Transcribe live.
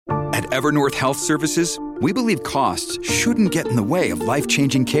Evernorth Health Services, we believe costs shouldn't get in the way of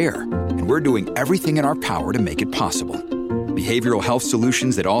life-changing care, and we're doing everything in our power to make it possible. Behavioral health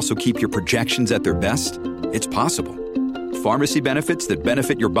solutions that also keep your projections at their best? It's possible. Pharmacy benefits that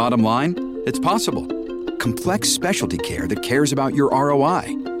benefit your bottom line? It's possible. Complex specialty care that cares about your ROI?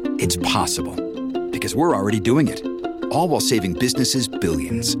 It's possible. Because we're already doing it. All while saving businesses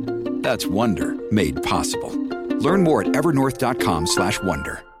billions. That's Wonder made possible. Learn more at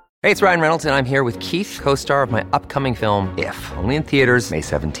evernorth.com/wonder. Hey, it's Ryan Reynolds, and I'm here with Keith, co-star of my upcoming film, If, only in theaters May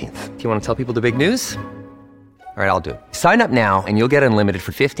 17th. Do you want to tell people the big news? All right, I'll do it. Sign up now and you'll get unlimited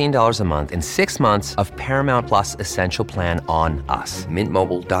for $15 a month and 6 months of Paramount Plus Essential Plan on us.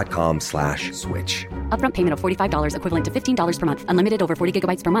 MintMobile.com/switch. Upfront payment of $45 equivalent to $15 per month. Unlimited over 40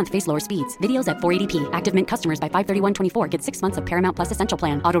 gigabytes per month. Face lower speeds. Videos at 480p. Active Mint customers by 531.24 get 6 months of Paramount Plus Essential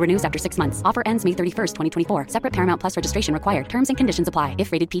Plan. Auto renews after 6 months. Offer ends May 31st, 2024. Separate Paramount Plus registration required. Terms and conditions apply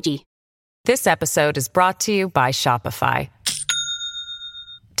if rated PG. This episode is brought to you by Shopify.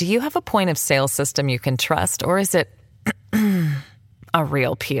 Do you have a point of sale system you can trust, or is it a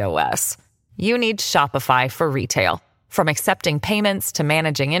real POS? You need Shopify for retail. From accepting payments to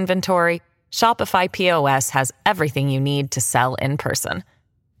managing inventory, Shopify POS has everything you need to sell in person.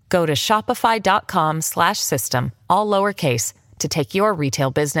 Go to shopify.com/system, all lowercase, to take your retail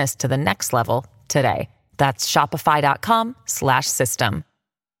business to the next level today. That's shopify.com/system.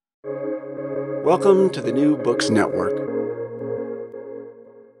 Welcome to the New Books Network.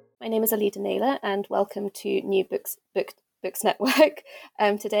 My name is Alida Naylor, and welcome to New Books Network.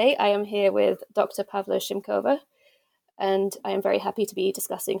 Today I am here with Dr. Pavla Shymkova, and I am very happy to be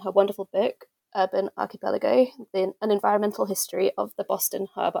discussing her wonderful book, Urban Archipelago, An Environmental History of the Boston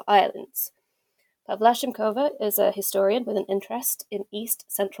Harbor Islands. Pavla Shymkova is a historian with an interest in East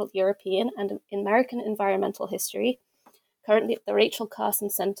Central European and American environmental history, currently at the Rachel Carson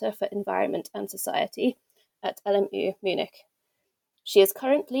Center for Environment and Society at LMU Munich. She is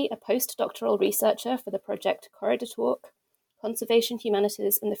currently a postdoctoral researcher for the project Corridor Talk, Conservation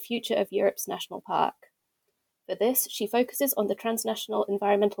Humanities and the Future of Europe's National Park. For this, she focuses on the transnational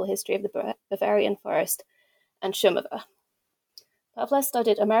environmental history of the Bavarian forest and Shumava. Pavla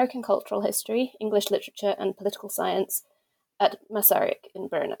studied American cultural history, English literature, and political science at Masaryk in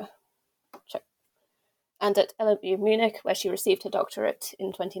Brno, Czech, and at LMU Munich, where she received her doctorate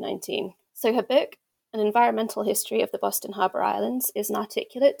in 2019. So her book, An Environmental History of the Boston Harbor Islands, is an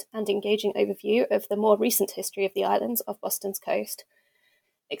articulate and engaging overview of the more recent history of the islands off Boston's coast,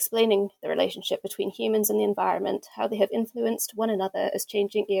 explaining the relationship between humans and the environment, how they have influenced one another as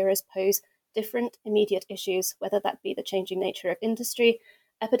changing eras pose different immediate issues, whether that be the changing nature of industry,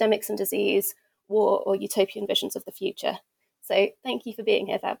 epidemics and disease, war, or utopian visions of the future. So thank you for being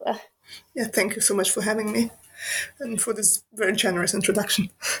here, Pavla. Yeah, thank you so much for having me and for this very generous introduction.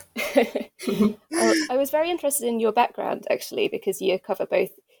 I was very interested in your background, actually, because you cover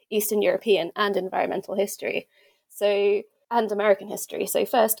both Eastern European and environmental history, and American history. So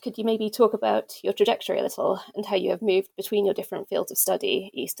first, could you maybe talk about your trajectory a little and how you have moved between your different fields of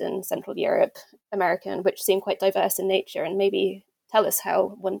study, Eastern, Central Europe, American, which seem quite diverse in nature, and maybe tell us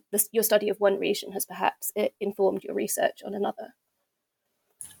how your study of one region has perhaps informed your research on another.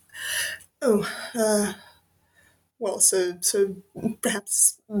 So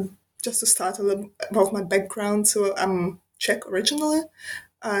perhaps just to start a little about my background. So I'm Czech originally.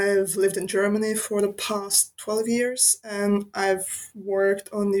 I've lived in Germany for the past 12 years, and I've worked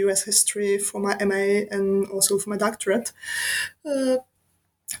on US history for my MA and also for my doctorate.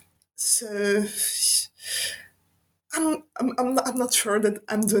 So I'm not sure that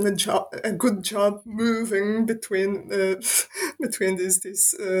I'm doing a good job moving between these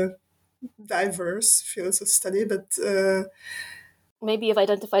diverse fields of study, but maybe you've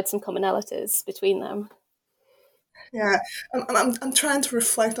identified some commonalities between them. Yeah, I'm trying to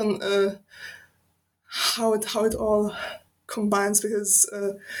reflect on how it all combines, because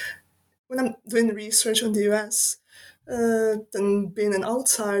when I'm doing research on the US, then being an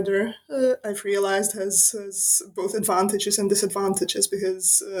outsider, I've realized has both advantages and disadvantages,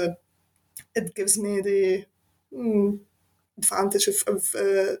 because it gives me the advantage of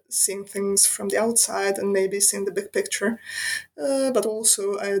seeing things from the outside and maybe seeing the big picture, but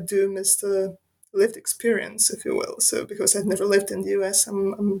also I do miss the lived experience, if you will. So because I've never lived in the US,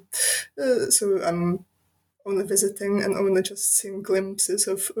 I'm only visiting and only just seeing glimpses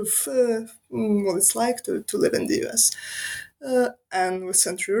of what it's like to live in the US. And with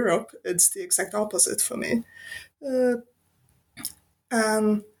Central Europe, it's the exact opposite for me.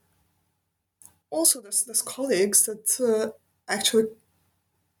 And also there's colleagues that actually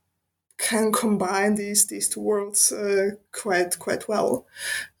can combine these two worlds quite well.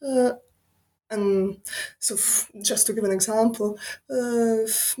 And so, just to give an example,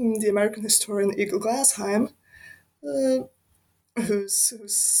 the American historian Egil Glassheim,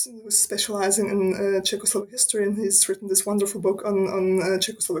 who's specializing in Czechoslovak history, and he's written this wonderful book on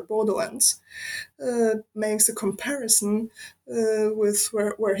Czechoslovak borderlands, makes a comparison with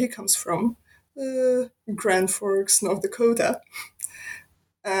where he comes from, Grand Forks, North Dakota.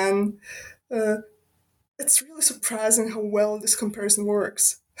 And it's really surprising how well this comparison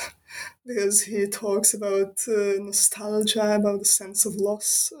works, because he talks about nostalgia, about the sense of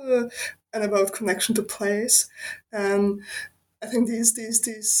loss, and about connection to place. And I think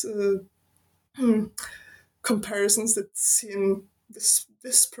these comparisons that seem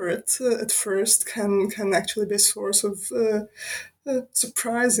disparate at first can actually be a source of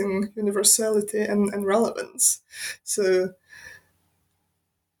surprising universality and relevance. So,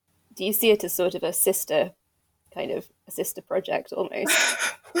 do you see it as sort of a sister project almost?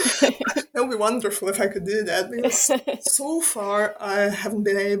 that would be wonderful if I could do that, because so far I haven't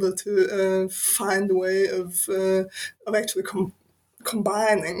been able to find a way of actually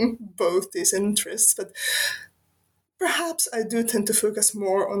combining both these interests. But perhaps I do tend to focus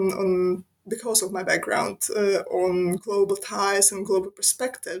more on because of my background, on global ties and global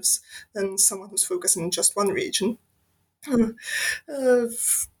perspectives than someone who's focusing on just one region.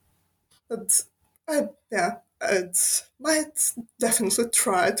 But I might definitely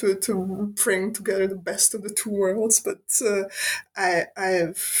try to bring together the best of the two worlds, but I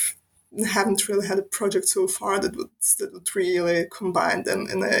haven't really had a project so far that would really combine them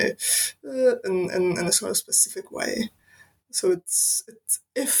in a sort of specific way. So it's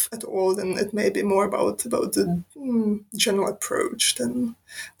if at all, then it may be more about the general approach than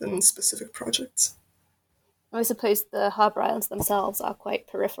specific projects. I suppose the Harbour Islands themselves are quite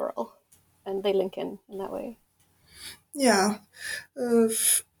peripheral, and they link in that way. Yeah,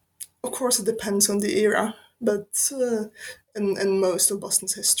 of course it depends on the era, but in most of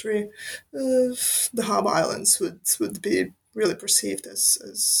Boston's history, the Harbour Islands would be really perceived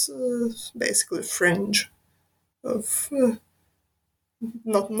as basically a fringe of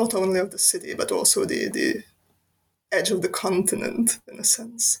not only of the city, but also the edge of the continent, in a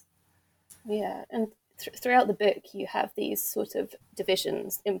sense. Yeah, and throughout the book, you have these sort of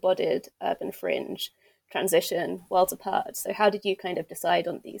divisions: embodied, urban fringe, transition, worlds apart. So how did you kind of decide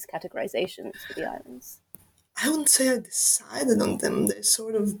on these categorizations for the islands? I wouldn't say I decided on them. They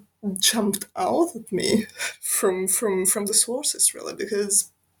sort of jumped out at me from the sources, really,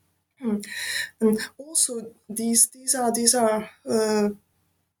 because and also these are these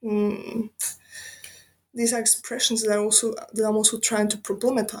are expressions that I'm also trying to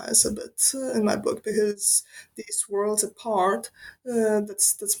problematize a bit in my book, because these worlds apart,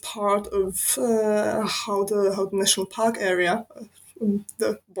 that's part of how the national park area,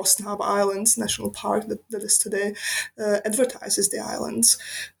 the Boston Harbor Islands National Park that is today, advertises the islands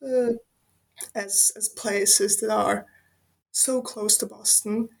as places that are so close to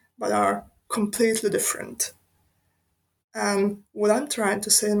Boston but are completely different. And what I'm trying to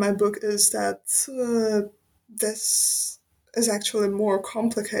say in my book is that this is actually more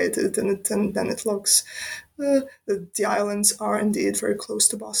complicated than it looks. The islands are indeed very close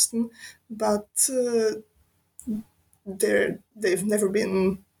to Boston, but they've never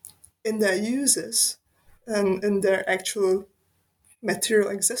been in their uses and in their actual material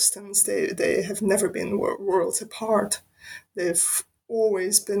existence. They have never been worlds apart. They've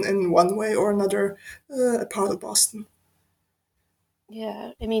always been in one way or another a part of Boston.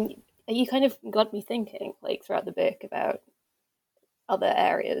 Yeah, I mean, you kind of got me thinking, like, throughout the book about other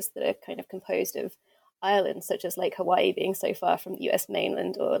areas that are kind of composed of islands, such as like Hawaii being so far from the US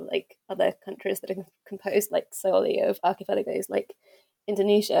mainland, or like other countries that are composed like solely of archipelagos like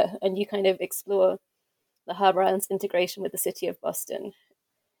Indonesia. And you kind of explore the Harbour Islands integration with the city of Boston.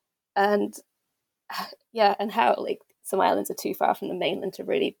 And yeah, and how like some islands are too far from the mainland to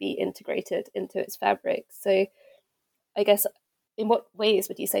really be integrated into its fabric. So I guess, in what ways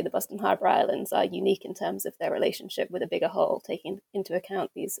would you say the Boston Harbor Islands are unique in terms of their relationship with a bigger whole, taking into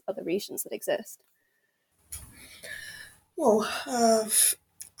account these other regions that exist? Well, I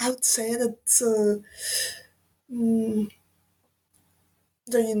would say that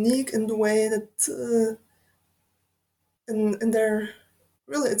they're unique in the way that in their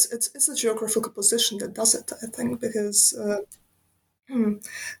really it's the geographical position that does it. I think, because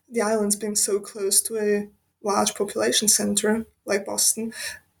the islands being so close to a large population center like Boston,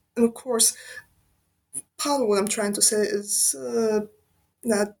 and of course, part of what I'm trying to say is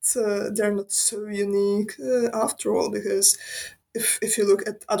that they're not so unique after all, because if you look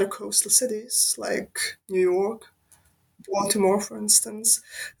at other coastal cities like New York, Baltimore, for instance,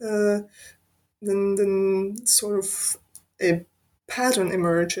 then sort of a pattern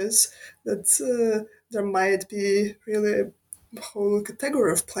emerges that there might be really a whole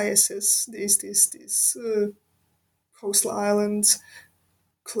category of places, these coastal islands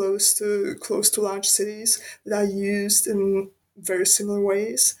close to large cities that are used in very similar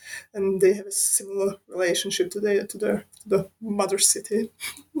ways, and they have a similar relationship to the mother city,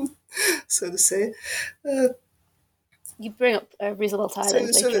 so to say. You bring up Roosevelt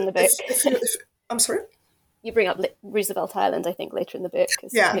Island So later in the book. if I'm sorry. You bring up Roosevelt Island, I think, later in the book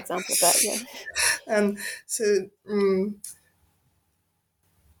as an example of that. Yeah. And so,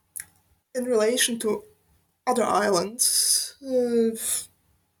 in relation to other islands,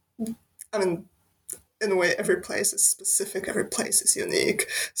 I mean, in a way, every place is specific, every place is unique.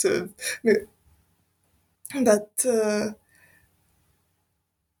 So, but I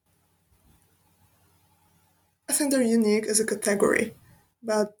think they're unique as a category.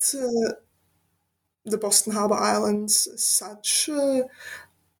 But the Boston Harbor Islands, as such,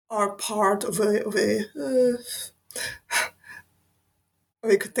 are part of a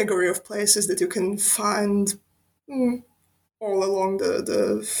category of places that you can find all along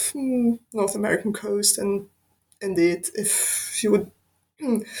the North American coast. And indeed, if you would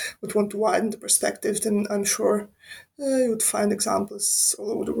want to widen the perspective, then I'm sure you would find examples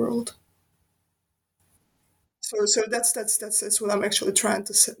all over the world. So that's what I'm actually trying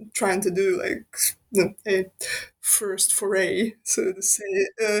to do, like a first foray, so to say,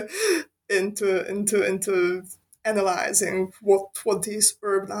 into analyzing what these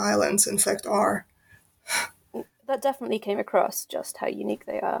urban islands in fact are. That definitely came across, just how unique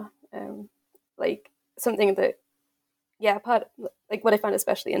they are. Like something that, like what I found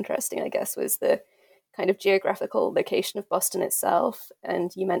especially interesting, I guess, was the kind of geographical location of Boston itself.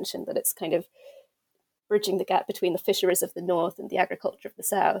 And you mentioned that it's kind of bridging the gap between the fisheries of the north and the agriculture of the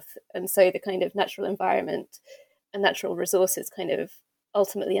south. And so the kind of natural environment and natural resources kind of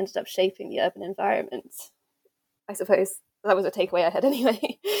ultimately ended up shaping the urban environment. I suppose that was a takeaway I had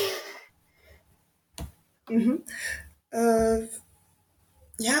anyway. Mm-hmm. I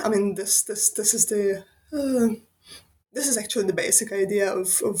mean, this is the this is actually the basic idea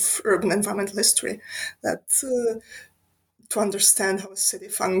of urban environmental history, that to understand how a city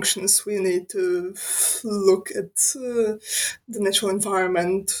functions, we need to look at the natural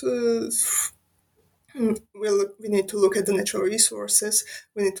environment. We need to look at the natural resources.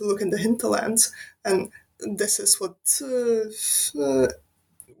 We need to look at the hinterlands, and this is what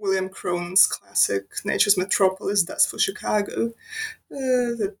William Crone's classic Nature's Metropolis does for Chicago.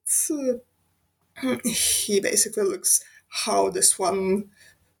 He basically looks how this one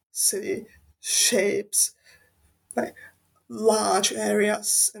city shapes like large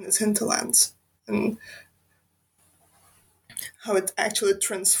areas in its hinterlands, and how it actually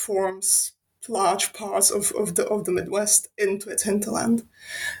transforms large parts of the Midwest into its hinterland.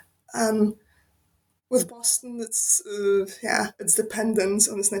 And with Boston, its dependence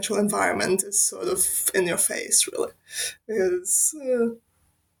on its natural environment is sort of in your face, really, because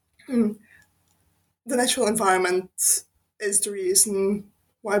the natural environment is the reason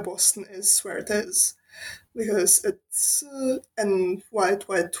why Boston is where it is, because it's and why it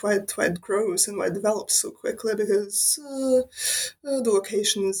grows and why it develops so quickly, because the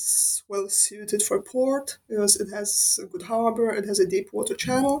location is well suited for port, because it has a good harbor, it has a deep water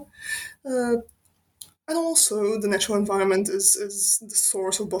channel, and also the natural environment is the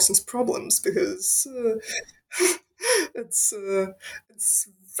source of Boston's problems, because it's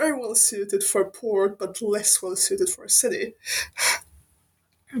very well suited for port, but less well suited for a city.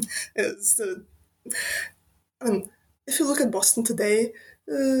 Is the I mean, if you look at Boston today,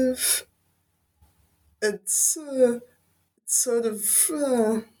 it's sort of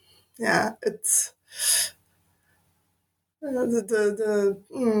it's the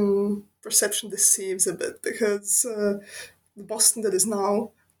perception deceives a bit, because the Boston that is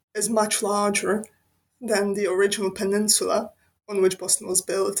now is much larger than the original peninsula on which Boston was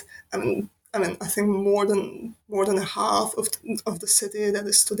built. I think more than a half of the city that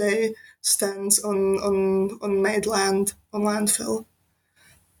is today stands on made land, on landfill.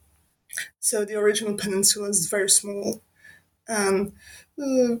 So the original peninsula is very small, and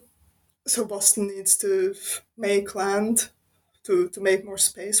so Boston needs to make land to make more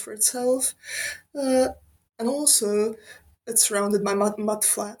space for itself, and also it's surrounded by mud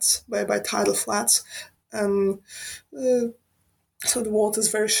flats, by tidal flats, and so the water is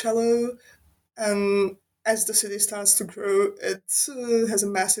very shallow, and as the city starts to grow, it has a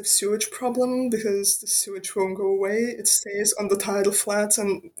massive sewage problem because the sewage won't go away. It stays on the tidal flats,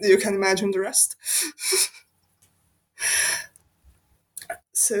 and you can imagine the rest.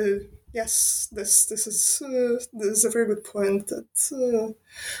 So yes, this is a very good point that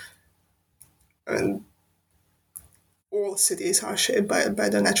and all cities are shaped by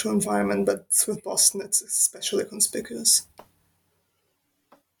their natural environment, but with Boston, it's especially conspicuous.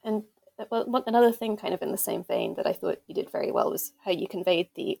 And another thing kind of in the same vein that I thought you did very well was how you conveyed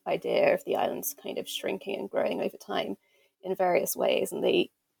the idea of the islands kind of shrinking and growing over time in various ways, and they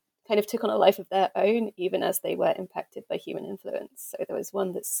kind of took on a life of their own even as they were impacted by human influence. So there was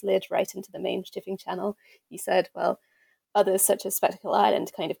one that slid right into the main shipping channel. You said, well, others such as Spectacle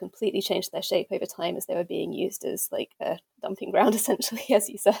Island kind of completely changed their shape over time as they were being used as like a dumping ground, essentially, as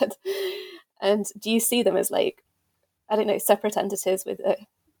you said. And do you see them as like, I don't know, separate entities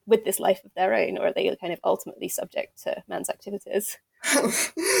with this life of their own, or are they kind of ultimately subject to man's activities?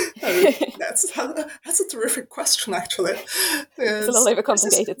 That's a terrific question, actually. It's a little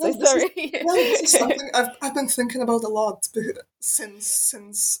overcomplicated, so sorry. This is something I've been thinking about a lot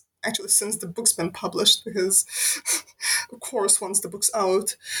since the book's been published, because of course once the book's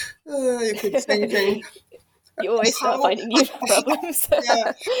out, you keep thinking. You always start finding new problems.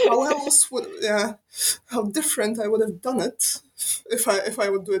 How different I would have done it if I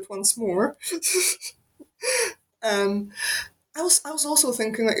would do it once more. I was also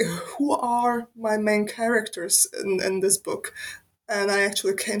thinking, like, who are my main characters in this book? And I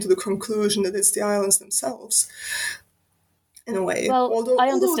actually came to the conclusion that it's the islands themselves, in a way. Well, I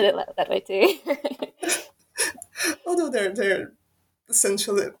understood it that way too. Although they're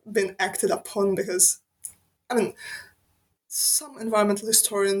essentially been acted upon, because, I mean, some environmental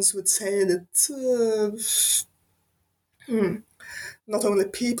historians would say that not only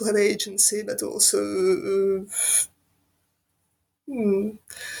people have agency, but also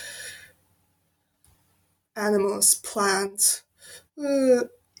animals, plants,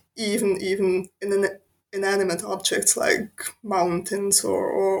 even inanimate objects like mountains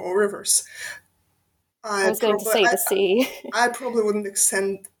or rivers. I was going to say the sea. I probably wouldn't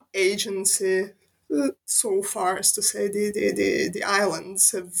extend agency so far as to say the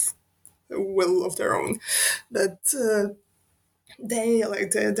islands have a will of their own, but they,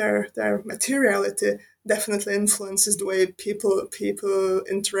 like, their materiality definitely influences the way people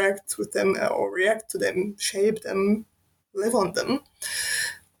interact with them or react to them, shape them, live on them.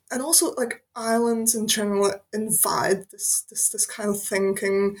 And also, like, islands in general invite this kind of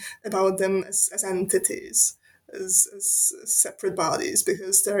thinking about them as entities, as separate bodies,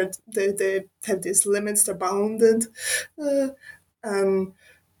 because they have these limits, they're bounded, and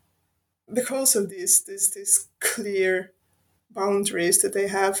because of these clear boundaries that they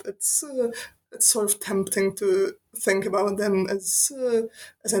have, it's sort of tempting to think about them as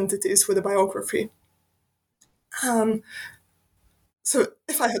entities with a biography. So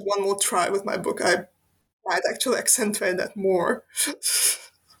if I had one more try with my book, I might actually accentuate that more.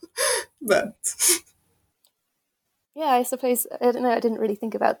 But yeah, I suppose, I don't know, I didn't really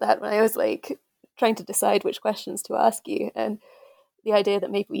think about that when I was like trying to decide which questions to ask you, and the idea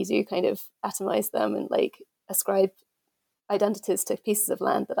that maybe we do kind of atomize them and like ascribe identities to pieces of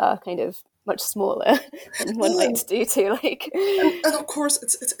land that are kind of much smaller than one might do to like. And of course,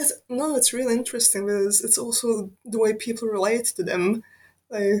 it's really interesting because it's also the way people relate to them,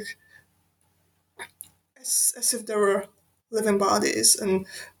 like as if they were living bodies, and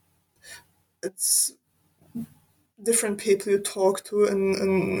it's different people you talk to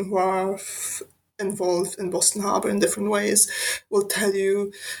and who are involved in Boston Harbor in different ways will tell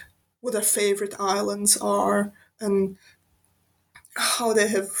you what their favorite islands are and how they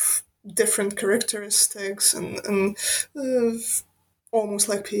have different characteristics and almost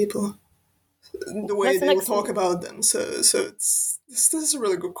like people, the way they will talk about them. So this is a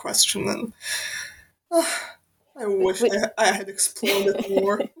really good question, and I wish I had explored it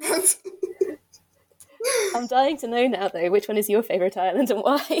more. I'm dying to know now, though, which one is your favourite island and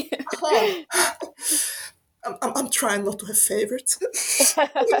why? I'm trying not to have favorites.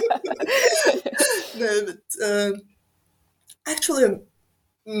 No, but actually,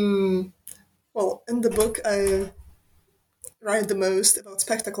 well, in the book I write the most about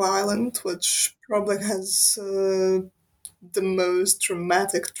Spectacle Island, which probably has the most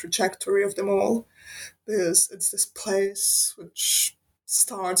dramatic trajectory of them all, because it's this place which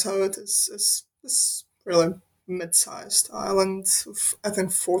starts out as this really mid-sized island of, I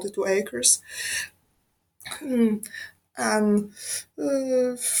think, 42 acres. And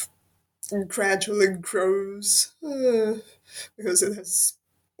gradually grows because it has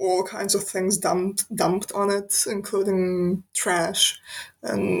all kinds of things dumped on it, including trash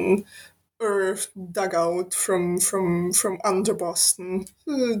and earth dug out from under Boston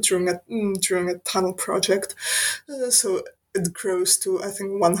during a tunnel project. So it grows to, I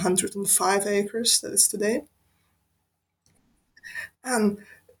think, 105 acres that is today. And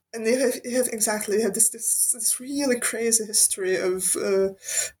you have this really crazy history of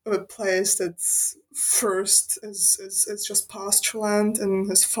a place that's first is just pasture land and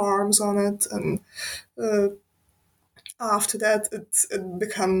has farms on it, and after that it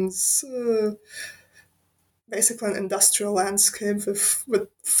becomes basically an industrial landscape with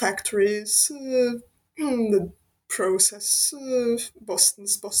factories that process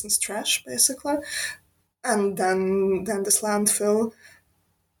Boston's trash basically, and then this landfill.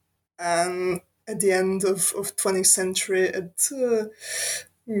 And at the end of 20th century, it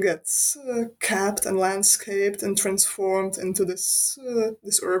gets capped and landscaped and transformed into this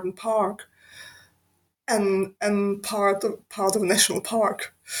urban park, and part of a national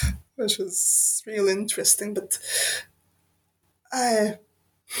park, which is really interesting. But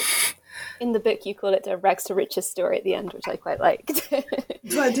in the book, you call it a rags to riches story at the end, which I quite liked.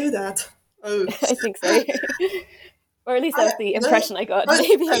 Do I do that? Oh. I think so. Or at least that was the impression I got.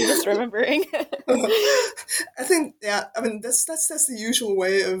 Maybe I'm just remembering. I think, yeah. I mean, that's the usual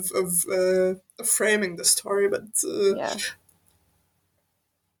way of framing the story, but yeah,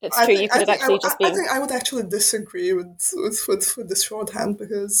 it's true. You could have actually just been. I think I would actually disagree with the shorthand,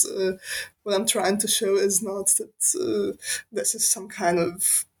 because what I'm trying to show is not that this is some kind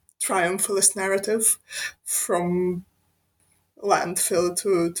of triumphalist narrative from landfill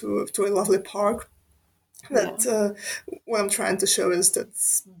to a lovely park. But what I'm trying to show is that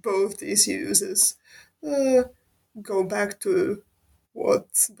both these uses go back to what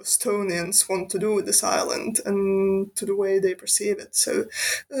Bostonians want to do with this island and to the way they perceive it. So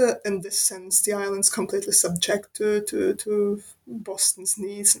in this sense, the island's completely subject to Boston's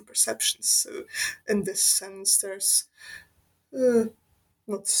needs and perceptions. So in this sense, there's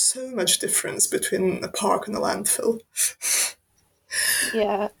not so much difference between a park and a landfill.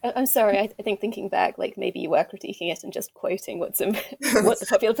 Yeah, I'm sorry. I think thinking back, like maybe you were critiquing it and just quoting what the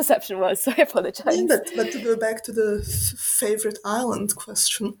popular perception was. So I apologize. Yeah, but to go back to the favorite island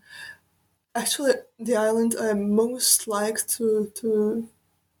question, actually, the island I most liked to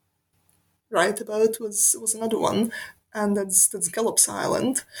write about was another one, and that's Gallup's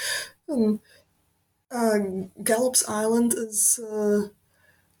Island. Gallup's Island is.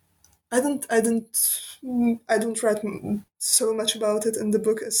 I don't write so much about it in the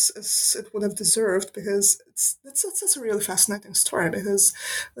book as it would have deserved, because that's a really fascinating story, because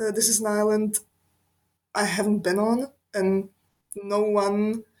this is an island I haven't been on, and no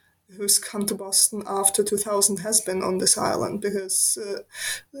one who's come to Boston after 2000 has been on this island, because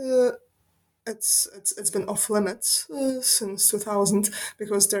it's been off limits since 2000,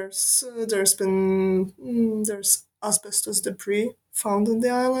 because there's asbestos debris found on the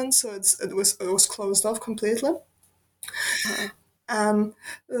island, so it was closed off completely. What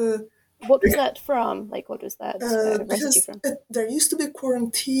was that from? Like, what was that residue from? There used to be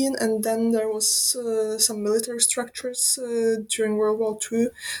quarantine, and then there was some military structures during World War II,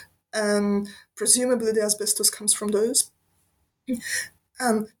 and presumably the asbestos comes from those.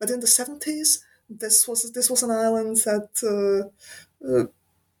 But in the 70s, this was an island that,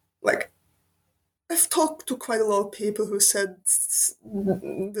 like, I've talked to quite a lot of people who said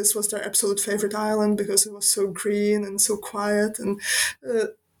this was their absolute favorite island because it was so green and so quiet, and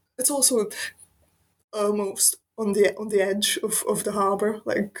it's also almost on the edge of the harbor,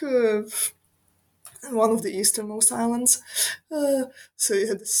 like one of the easternmost islands. So you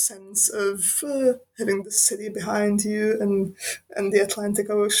had this sense of having the city behind you and the Atlantic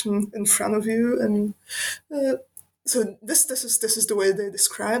Ocean in front of you, and so this is the way they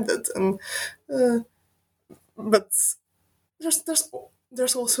described it, and but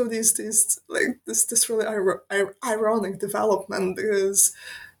there's also these like this really ironic development, because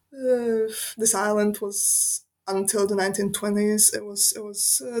this island was, until the 1920s, it was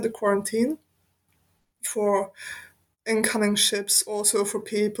the quarantine for incoming ships, also for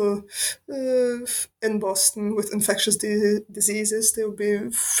people in Boston with infectious diseases. They would be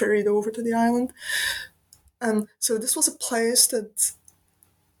ferried over to the island. And so this was a place that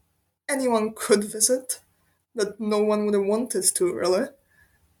anyone could visit, but no one would have wanted to, really.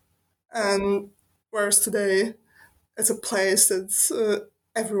 And whereas today, it's a place that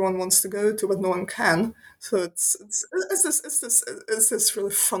everyone wants to go to, but no one can. So it's this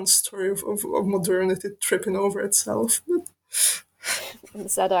really fun story of modernity tripping over itself. And the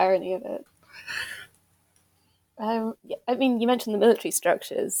sad irony of it. Yeah, I mean, you mentioned the military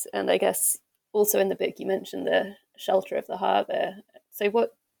structures, and I guess also in the book you mentioned the shelter of the harbour. So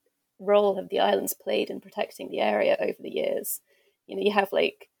what role have the islands played in protecting the area over the years? You know, you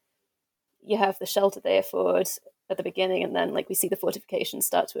have the shelter they afford at the beginning, and then like we see the fortifications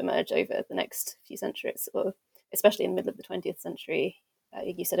start to emerge over the next few centuries, or especially in the middle of the 20th century.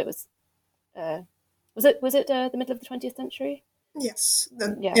 You said it was the middle of the 20th century? Yes,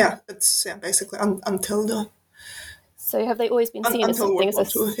 Yeah. it's basically until the So have they always been seen as until something World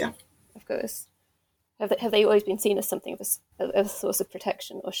as War a, II. Yeah, of course, have they always been seen as something of a source of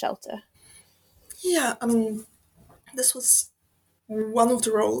protection or shelter? yeah. I mean, this was one of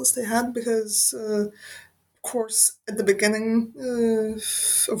the roles they had because, of course, at the beginning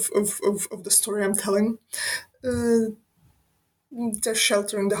of the story I'm telling, they're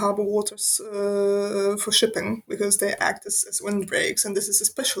sheltering the harbor waters for shipping because they act as windbreaks, and this is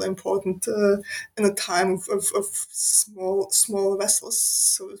especially important in a time of small vessels,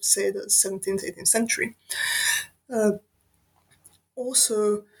 so say the 17th, 18th century.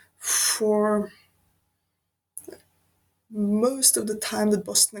 Also, for most of the time that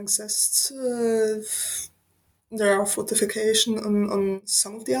Boston exists, there are fortification on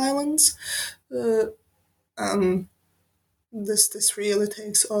some of the islands. And this really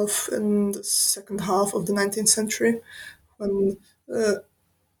takes off in the second half of the 19th century, when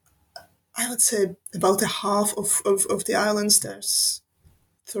I would say about a half of the islands, there's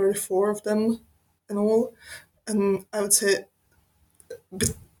 34 of them in all, and I would say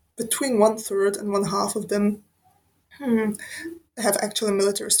between one third and one half of them have actually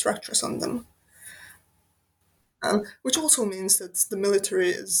military structures on them. Which also means that the military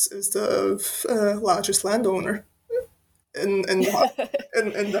is the largest landowner in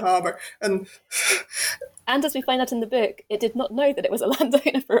the harbor. And And as we find out in the book, it did not know that it was a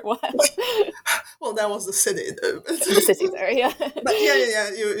landowner for a while. well, that was the city. The city, sorry, yeah. But yeah.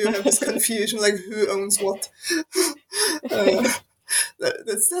 You have this confusion, like who owns what.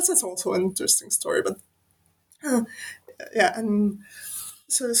 That's also an interesting story. But yeah, and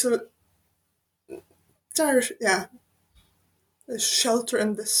so there, yeah, a shelter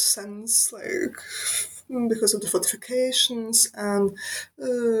in this sense, like because of the fortifications and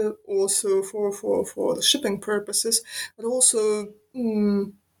also for the shipping purposes, but also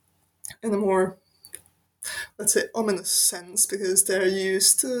in a more, let's say, ominous sense, because they're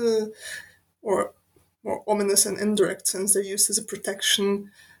used, or more ominous and indirect sense, they're used as a protection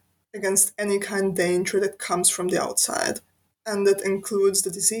against any kind of danger that comes from the outside. And that includes the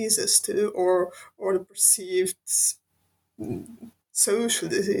diseases too, or the perceived social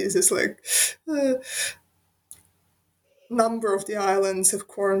diseases, like number of the islands have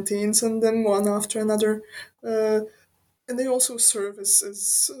quarantines on them, one after another. And they also serve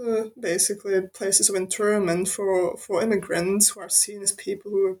as basically places of internment for immigrants who are seen as people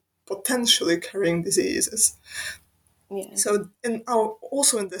who are potentially carrying diseases. Yeah. So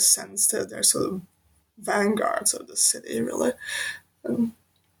also in this sense, they're sort of vanguards of the city, really.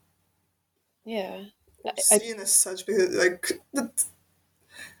 Yeah. Seen as such, because like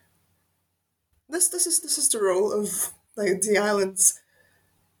this is the role of like the islands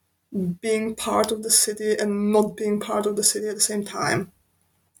being part of the city and not being part of the city at the same time.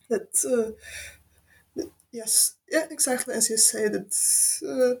 That yes, yeah, exactly as you say,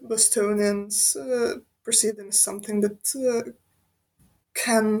 that Bostonians perceive them as something that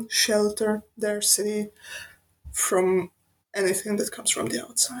can shelter their city from anything that comes from the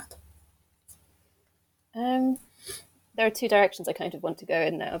outside. There are two directions I kind of want to go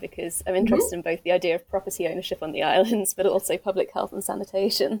in now, because I'm interested in both the idea of property ownership on the islands, but also public health and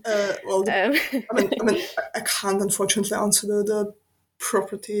sanitation. I can't unfortunately answer the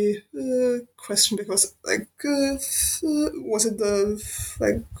property question, because was it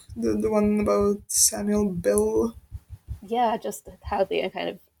the one about Samuel Bill? Yeah, just how they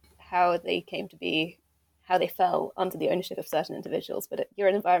came to be, how they fell under the ownership of certain individuals. But you're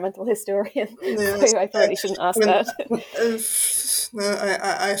an environmental historian, Yes, so I probably shouldn't ask that.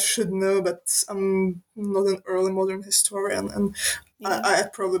 I should know, but I'm not an early modern historian, and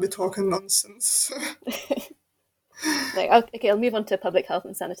I'd probably be talking nonsense. Okay, I'll move on to public health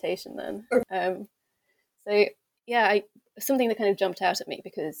and sanitation then. Okay. So yeah, something that kind of jumped out at me,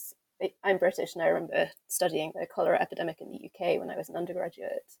 because I'm British and I remember studying the cholera epidemic in the UK when I was an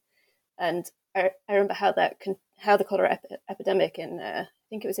undergraduate, and I remember how the cholera epidemic in I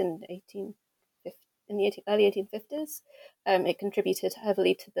think it was in the early 1850s, it contributed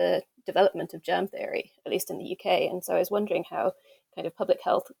heavily to the development of germ theory, at least in the UK. And so I was wondering how kind of public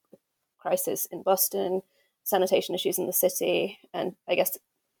health crisis in Boston, sanitation issues in the city, and I guess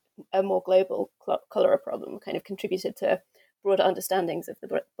a more global cholera problem kind of contributed to broader understandings of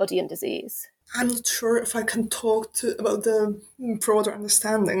the body and disease? I'm not sure if I can talk about the broader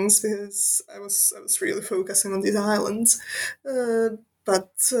understandings because I was really focusing on these islands,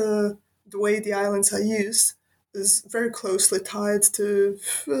 but the way the islands are used is very closely tied to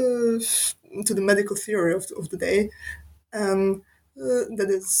the medical theory of the day, that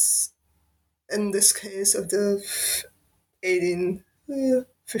is in this case of the 1850s,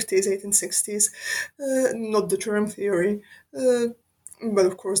 1860s, not the germ theory, but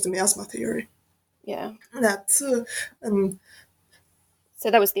of course the miasma theory. Yeah. That So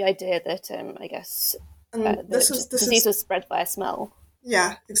that was the idea that I guess the disease was spread via smell.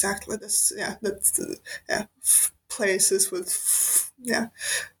 Yeah, exactly. Places with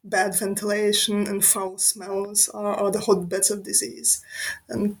bad ventilation and foul smells are the hotbeds of disease,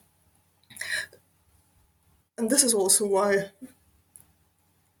 and this is also why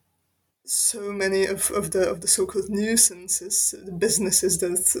so many of the so-called nuisances, the businesses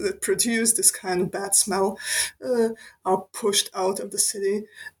that produce this kind of bad smell, are pushed out of the city,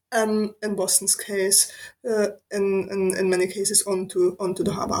 and in Boston's case, in many cases onto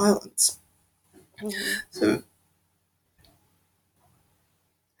the Harbor Islands. Mm-hmm. So,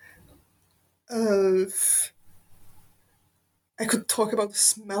 I could talk about the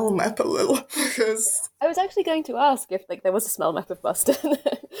smell map a little because I was actually going to ask if there was a smell map of Boston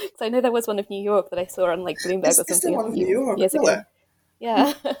because I know there was one of New York that I saw on Bloomberg or something. Is there one of New York? Years ago.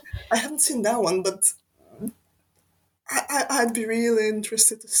 Yeah. I haven't seen that one, but I'd be really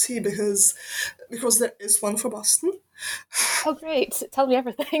interested to see because there is one for Boston. Oh, great! Tell me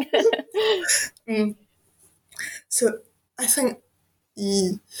everything. So I think.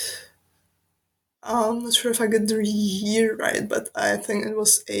 I'm not sure if I get the year right, but I think it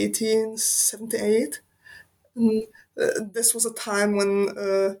was 1878. This was a time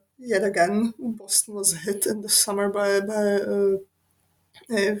when, yet again, Boston was hit in the summer by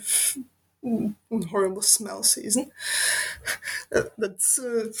a horrible smell season.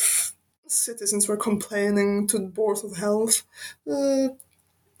 Citizens were complaining to the Board of Health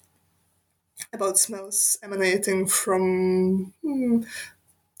about smells emanating from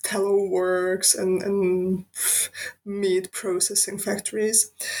tallow works and meat processing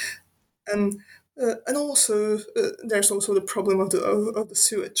factories, and also there's also the problem of the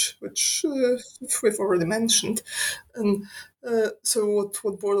sewage, which we've already mentioned, and so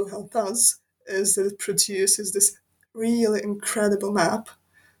what Board of Health does is that it produces this really incredible map.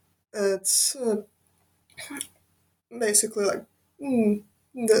 It's basically like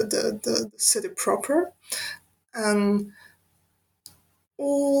the city proper, and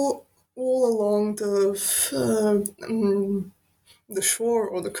all along the shore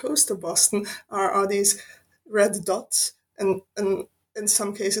or the coast of Boston are these red dots, and in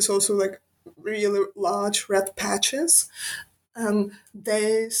some cases also really large red patches, and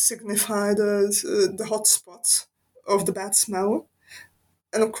they signify the hot spots of the bad smell.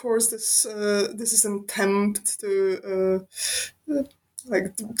 And of course, this is an attempt to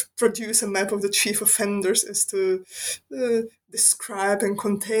produce a map of the chief offenders is to describe and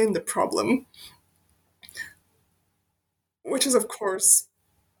contain the problem, which is of course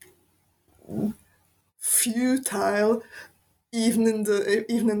futile, even in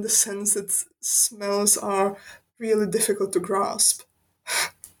the sense that smells are really difficult to grasp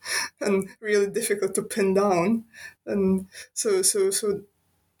and really difficult to pin down, and so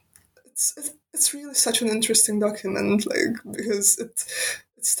it's really such an interesting document, because it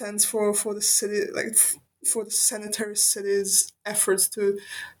stands for the city, for the sanitary city's efforts to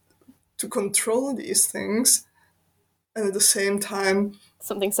control these things, and at the same time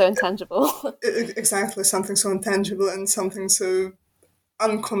something so intangible. Exactly, something so intangible and something so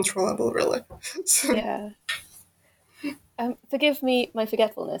uncontrollable, really. So, yeah. Forgive me my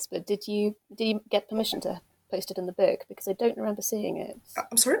forgetfulness, but did you get permission to post it in the book? Because I don't remember seeing it.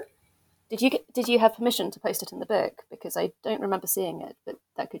 I'm sorry? Did you have permission to post it in the book? Because I don't remember seeing it, but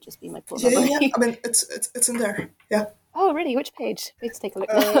that could just be my poor memory. Yeah. I mean, it's in there. Yeah. Oh, really? Which page? Let's take a look.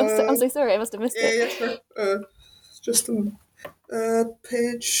 I'm so sorry. I must have missed it. Yeah, sure. Just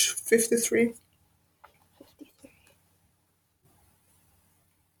page 53. 53.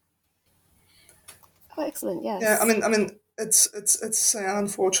 Oh, excellent. Yes. Yeah. I mean, it's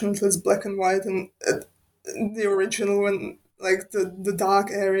unfortunately it's black and white, and the original one, the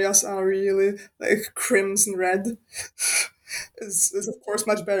dark areas are really crimson red. is of course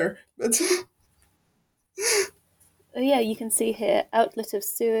much better, but. Yeah, you can see here outlet of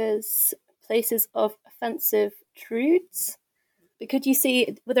sewers, places of offensive truths. But could you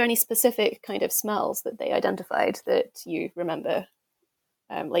see, were there any specific kind of smells that they identified that you remember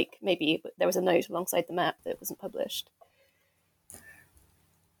Like maybe there was a note alongside the map that wasn't published.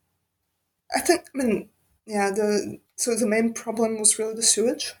 So the main problem was really the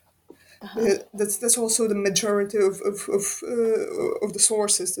sewage. That's also the majority of the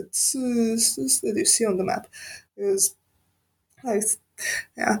sources that you see on the map. Is like,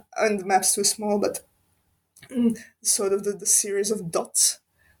 yeah, and the map's too small, but sort of the series of dots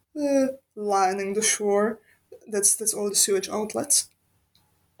lining the shore. That's all the sewage outlets.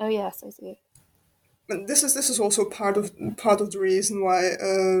 Oh yes, I see. And this is also part of the reason why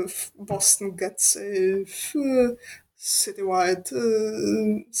Boston gets a citywide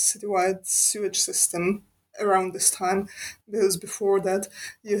sewage system around this time, because before that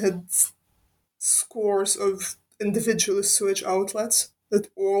you had scores of individual sewage outlets that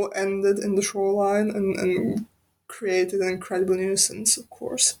all ended in the shoreline and created an incredible nuisance, of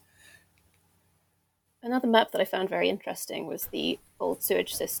course. Another map that I found very interesting was the old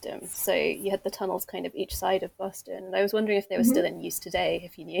sewage system. So you had the tunnels kind of each side of Boston, and I was wondering if they were still in use today,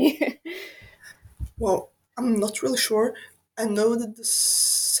 if you knew. Well, I'm not really sure. I know that the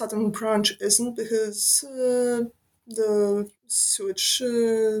southern branch isn't, because the sewage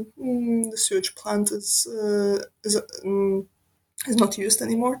plant is not used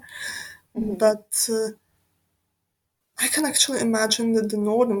anymore. But I can actually imagine that the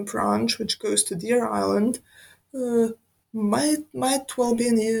northern branch, which goes to Deer Island, might well be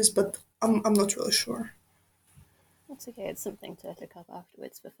in use, but I'm not really sure. That's okay. It's something to look up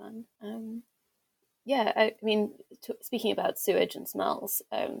afterwards for fun. Yeah, I mean, speaking about sewage and smells,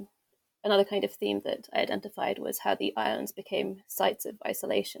 another kind of theme that I identified was how the islands became sites of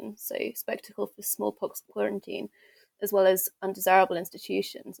isolation, so spectacle for smallpox quarantine, as well as undesirable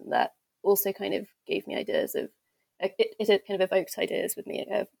institutions, and that also kind of gave me ideas of it kind of evoked ideas with me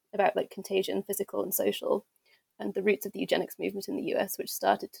about like contagion, physical and social, and the roots of the eugenics movement in the US, which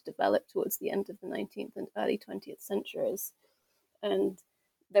started to develop towards the end of the 19th and early 20th centuries. And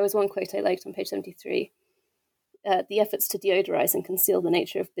there was one quote I liked on page 73. The efforts to deodorize and conceal the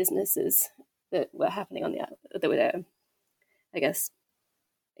nature of businesses that were happening on the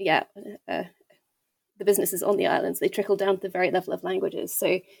businesses on the islands, they trickled down to the very level of languages.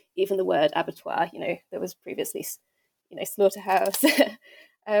 So even the word abattoir, there was previously, slaughterhouse.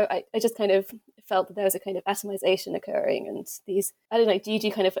 I just kind of felt that there was a kind of atomization occurring, and these, I don't know, do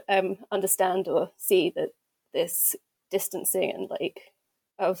you kind of understand or see that this distancing and like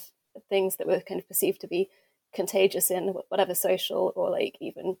of things that were kind of perceived to be contagious in whatever social or like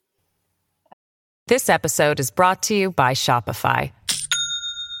even. This episode is brought to you by Shopify.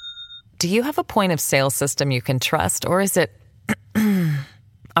 Do you have a point of sale system you can trust, or is it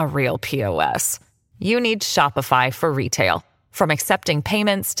a real POS? You need Shopify for retail. From accepting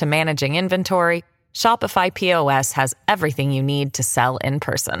payments to managing inventory, Shopify POS has everything you need to sell in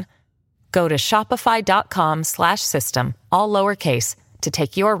person. Go to shopify.com/system, all lowercase, to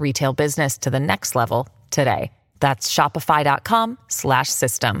take your retail business to the next level today. That's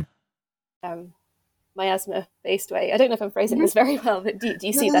shopify.com/system. Miasma-based way. I don't know if I'm phrasing this very well, but do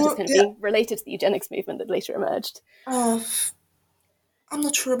you see that as kind of being related to the eugenics movement that later emerged? I'm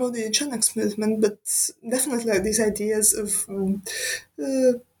not sure about the eugenics movement, but definitely these ideas of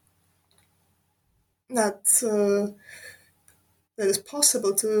that it's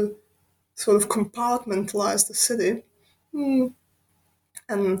possible to sort of compartmentalize the city, and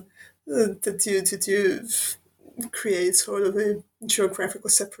that you create sort of a geographical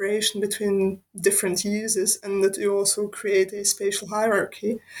separation between different uses, and that you also create a spatial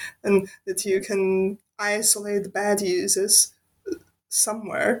hierarchy, and that you can isolate the bad uses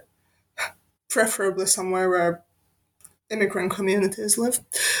somewhere, preferably somewhere where immigrant communities live,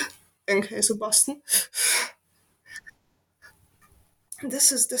 in case of Boston.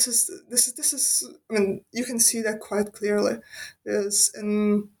 This is. I mean, you can see that quite clearly. Is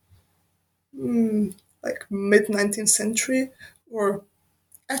in like mid 19th century, or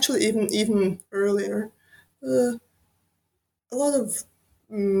actually even earlier. A lot of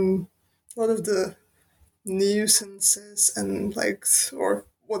the nuisances and like, or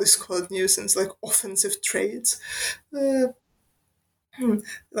what is called nuisance, like offensive trades, like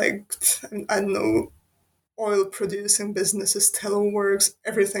I don't know, oil producing businesses, teleworks,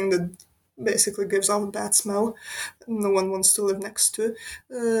 everything that basically gives off a bad smell, no one wants to live next to,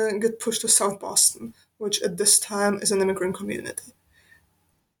 get pushed to South Boston, which at this time is an immigrant community.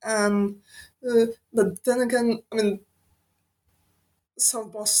 But then again, I mean,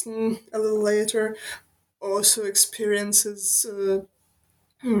 South Boston a little later also experiences.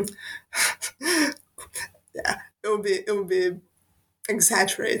 Yeah, it will be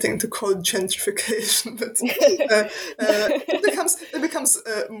exaggerating to call it gentrification, but it becomes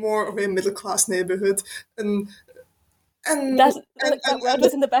more of a middle class neighborhood, and that word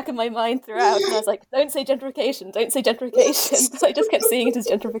was in the back of my mind throughout, and I was like, "Don't say gentrification, don't say gentrification." But I just kept seeing it as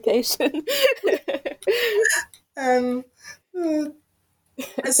gentrification. and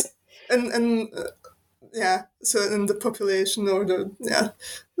yeah, so then the population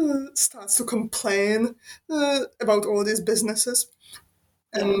starts to complain about all these businesses,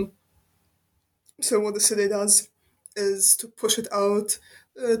 and so what the city does is to push it out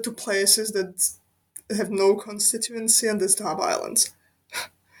to places that have no constituency, and there's the Hub Islands.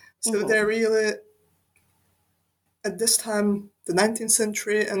 So they're really, at this time, the 19th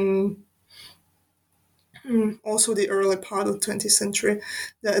century and also the early part of the 20th century,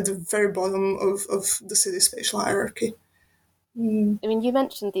 they're at the very bottom of the city's spatial hierarchy. I mean, you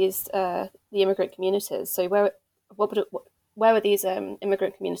mentioned these the immigrant communities. So where were these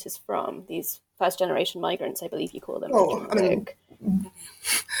immigrant communities from? These first generation migrants, I believe you call them.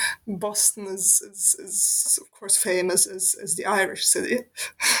 Boston is of course famous as the Irish city.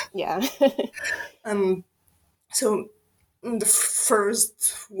 Yeah. And so the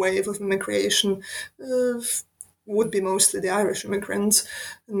first wave of immigration would be mostly the Irish immigrants,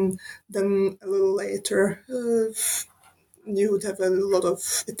 and then a little later you would have a lot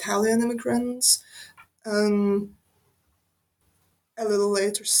of Italian immigrants, and a little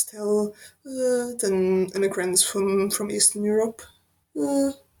later still then immigrants from Eastern Europe,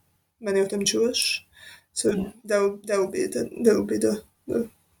 many of them Jewish. So that will be the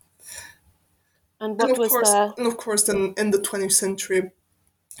And what was the... And of course, then in the 20th century,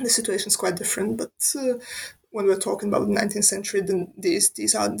 the situation is quite different. But when we're talking about the 19th century, then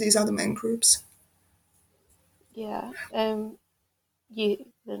these are the main groups. Yeah.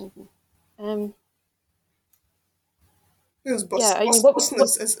 Because Boston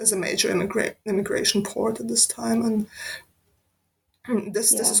is a major immigration port at this time, and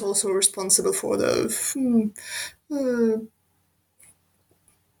this is also responsible for the.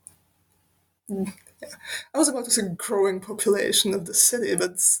 I was about to say growing population of the city,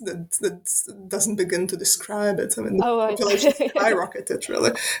 but that doesn't begin to describe it. I mean, the population skyrocketed,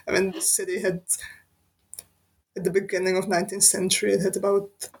 really. I mean, the city had, at the beginning of 19th century, it had about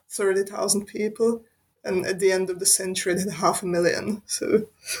 30,000 people, and at the end of the century, it had 500,000. So,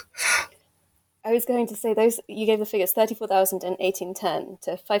 I was going to say, you gave the figures 34,000 in 1810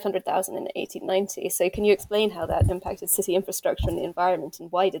 to 500,000 in 1890. So can you explain how that impacted city infrastructure and the environment,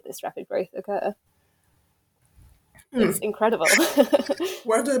 and why did this rapid growth occur? It's incredible.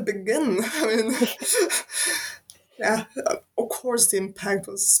 Where do I begin? I mean, of course the impact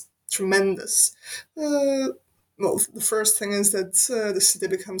was tremendous. Well, the first thing is that the city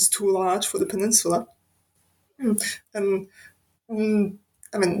becomes too large for the peninsula. And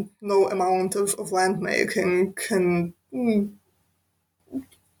I mean, no amount of land making can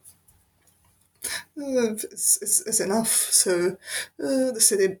is enough. So the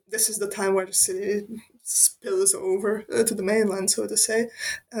city, this is the time where the city spills over to the mainland, so to say,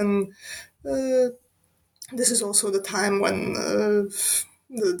 and this is also the time when the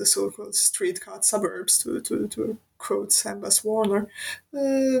so-called streetcar suburbs, to quote Sam Bass Warner,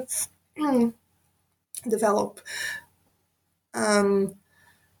 develop.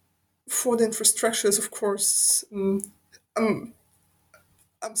 For the infrastructures, of course, I'm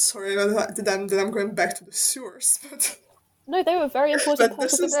sorry that I'm going back to the sewers, but no, they were a very important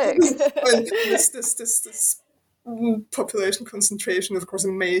part of the book. This population concentration, of course,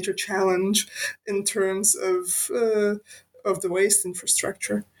 a major challenge in terms of the waste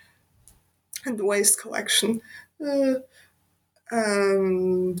infrastructure and the waste collection. I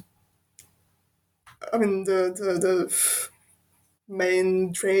mean, the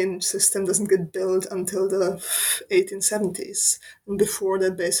main drainage system doesn't get built until the 1870s, and before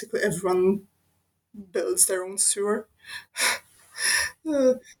that, basically everyone builds their own sewer,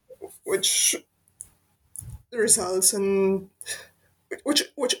 which results in which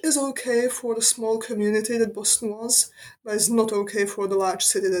is okay for the small community that Boston was, but is not okay for the large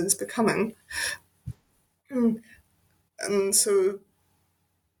city that it's becoming. And so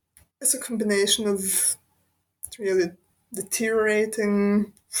it's a combination of really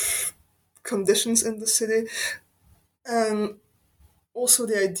deteriorating conditions in the city, and also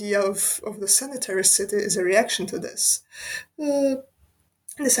the idea of the sanitary city is a reaction to this.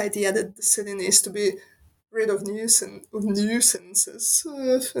 This idea that the city needs to be rid of nuisances,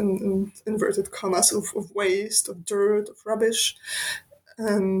 in inverted commas, of waste, of dirt, of rubbish.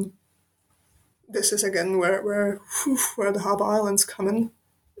 And this is again where the Hub Islands come in.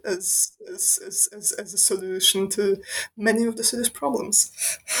 as a solution to many of the city's problems.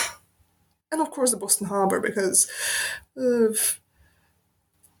 And of course, the Boston Harbor, because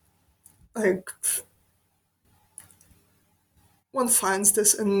like one finds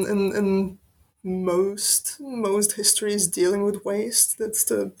this in most histories dealing with waste. That's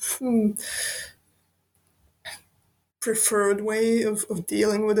the preferred way of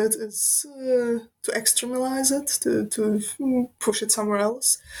dealing with it is to externalize it, to push it somewhere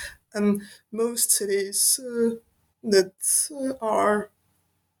else. And most cities that are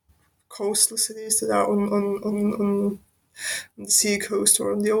coastal cities that are on the sea coast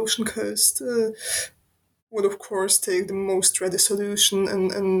or on the ocean coast would of course take the most ready solution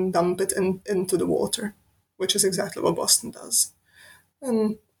and dump it into the water, which is exactly what Boston does,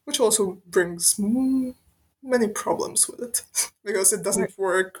 and which also brings many problems with it because it doesn't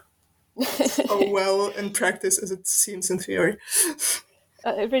work so well in practice as it seems in theory.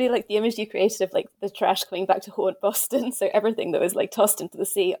 I really like the image you created of like the trash coming back to haunt Boston. So everything that was like tossed into the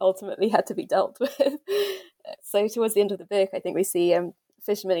sea ultimately had to be dealt with. So towards the end of the book, I think we see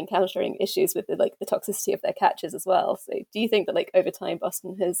fishermen encountering issues with the toxicity of their catches as well. So do you think that like over time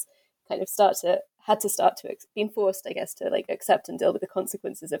Boston has kind of been forced, I guess, to like accept and deal with the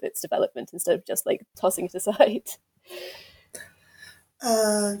consequences of its development instead of just like tossing it aside?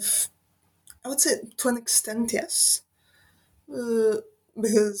 I would say to an extent, yes.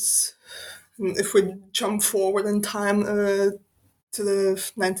 Because if we jump forward in time to the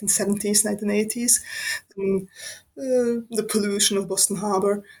 1970s, 1980s, then the pollution of Boston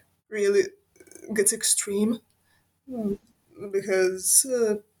Harbor really gets extreme because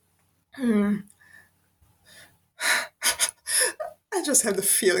I just have the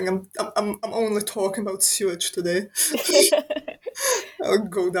feeling I'm only talking about sewage today. I'll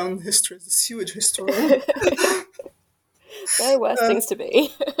go down history as a sewage historian. There are worse things to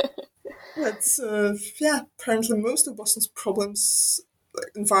be. But apparently most of Boston's problems,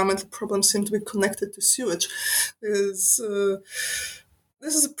 like environmental problems, seem to be connected to sewage. Because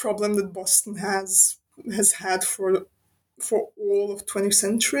this is a problem that Boston has had for all of 20th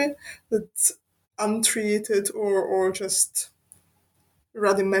century. That untreated or just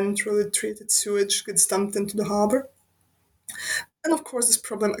rudimentarily treated sewage gets dumped into the harbor. And of course, this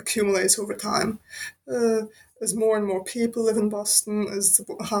problem accumulates over time. As more and more people live in Boston, as the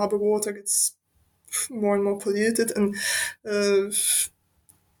harbor water gets more and more polluted, and in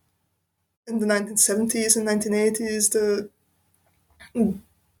the 1970s and 1980s, the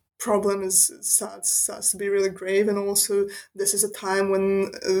problem starts to be really grave, and also this is a time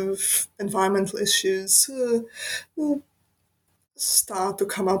when environmental issues start to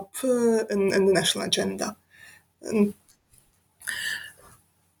come up in the national agenda.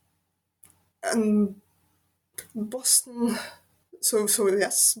 And Boston, so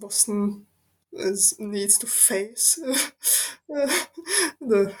yes, Boston needs to face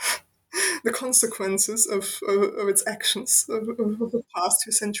the consequences of its actions of the past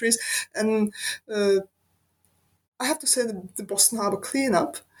 2 centuries. And I have to say that the Boston Harbor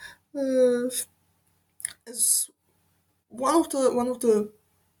cleanup is one of the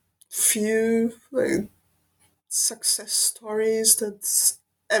few success stories that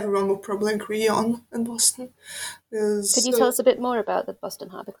everyone will probably agree on in Boston. Could you tell us a bit more about the Boston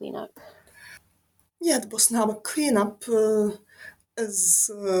Harbor cleanup? Yeah, the Boston Harbor cleanup is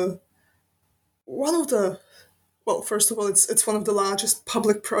one of the, well, first of all, it's one of the largest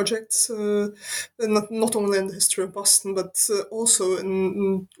public projects, not only in the history of Boston, but also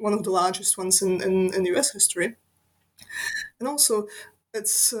in one of the largest ones in US history. And also,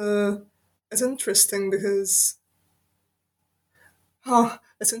 it's interesting because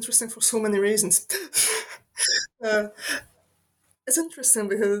it's interesting for so many reasons. It's interesting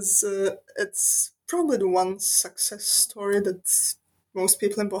because it's probably the one success story that most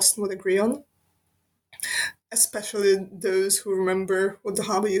people in Boston would agree on, especially those who remember what the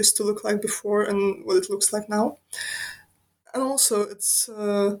harbor used to look like before and what it looks like now. And also, it's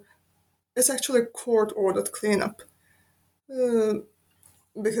actually a court-ordered cleanup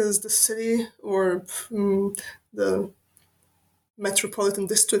because the city or the Metropolitan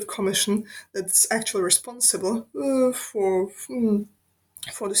District Commission that's actually responsible for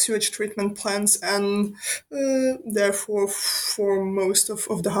the sewage treatment plants and therefore for most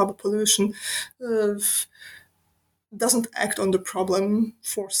of the harbor pollution doesn't act on the problem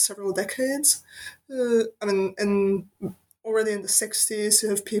for several decades. I mean, already in the 60s, you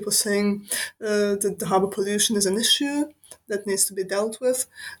have people saying that the harbor pollution is an issue that needs to be dealt with.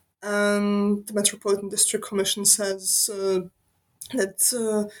 And the Metropolitan District Commission says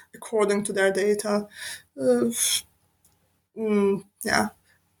that according to their data,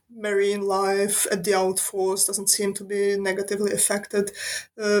 marine life at the outfalls doesn't seem to be negatively affected,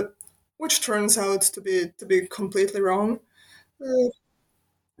 which turns out to be completely wrong.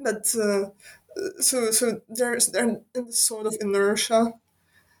 But so they're in this sort of inertia,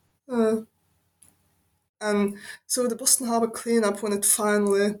 and so the Boston Harbor cleanup, when it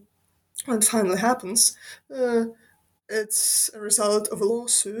finally happens, it's a result of a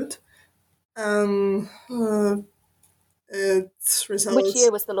lawsuit, and it Which results.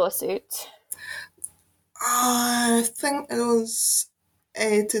 year was the lawsuit? I think it was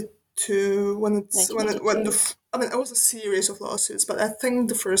 82 when I mean, it was a series of lawsuits, but I think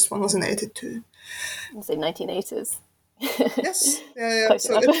the first one was in 82. I'd say 1980s. Yes, yeah. Close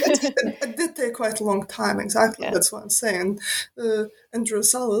So enough. it did take quite a long time. Exactly, Yeah. that's what I'm saying. And the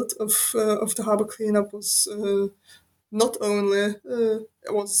result of the harbor cleanup was not only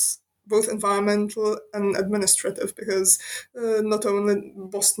it was both environmental and administrative, because not only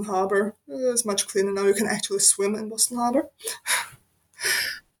Boston Harbor is much cleaner now. You can actually swim in Boston Harbor.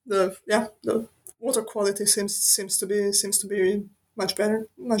 The water quality seems to be much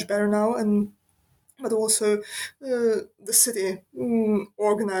better now, and but also the city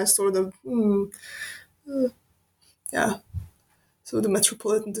organized, or the yeah. So the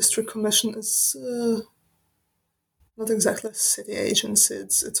Metropolitan District Commission is not exactly a city agency.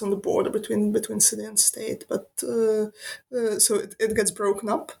 It's on the border between city and state, but so it gets broken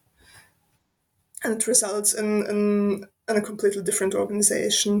up, and it results in a completely different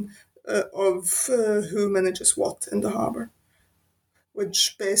organization of who manages what in the harbor,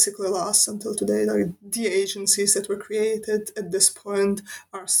 which basically lasts until today. Like, the agencies that were created at this point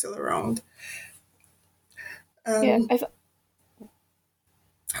are still around. Yeah,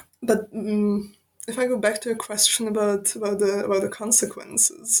 But if I go back to a question about the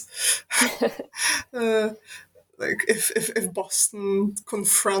consequences, like if Boston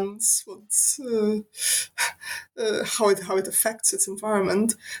confronts how it affects its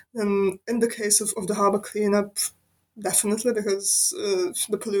environment, then in the case of the harbor cleanup, definitely, because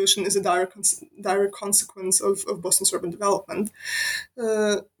the pollution is a direct consequence of Boston's urban development.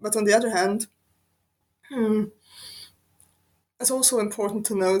 But on the other hand, it's also important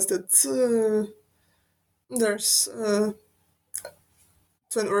to note that there's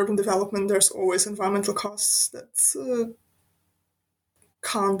to an urban development, there's always environmental costs that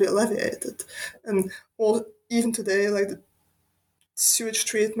can't be alleviated, and even today, like, the sewage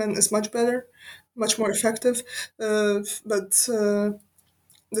treatment is much better, much more effective, but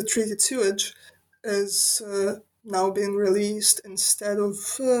the treated sewage is now being released instead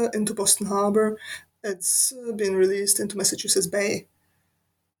of into Boston Harbor. It's being released into Massachusetts Bay.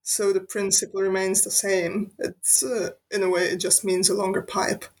 So the principle remains the same. It's in a way, it just means a longer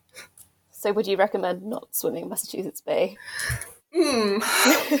pipe. So would you recommend not swimming in Massachusetts Bay?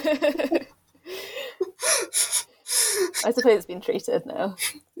 I suppose it's been treated now.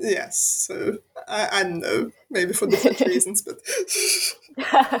 Yes, so I don't know, maybe for different reasons, but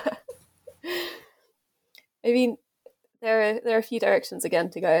I mean, there are a few directions again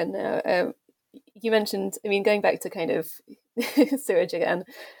to go in now. You mentioned, I mean, going back to kind of sewage again,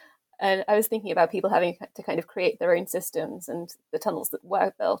 and I was thinking about people having to kind of create their own systems and the tunnels that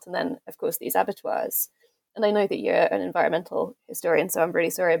were built, and then, of course, these abattoirs. And I know that you're an environmental historian, so I'm really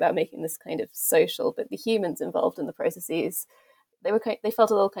sorry about making this kind of social, but the humans involved in the processes, they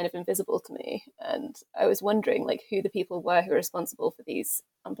felt a little kind of invisible to me, and I was wondering, like, who the people were who were responsible for these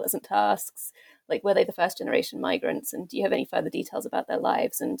unpleasant tasks. Like, were they the first generation migrants, and do you have any further details about their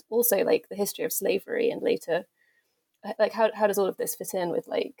lives, and also like the history of slavery and later, like, how does all of this fit in with,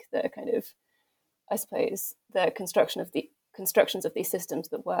 like, the kind of, I suppose, the constructions of these systems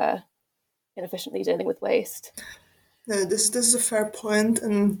that were inefficiently dealing with waste? this is a fair point,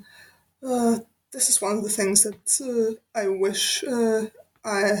 and this is one of the things that I wish I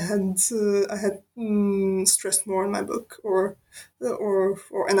had stressed more in my book, or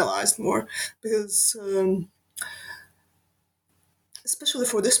analyzed more, because especially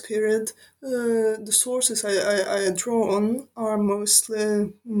for this period, the sources I draw on are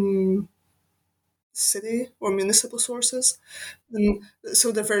mostly city or municipal sources, and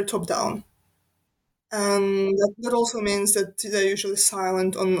so they're very top down. And that also means that they're usually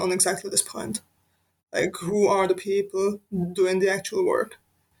silent on exactly this point. Like, who are the people doing the actual work?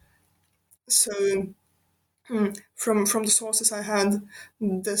 So, from the sources I had,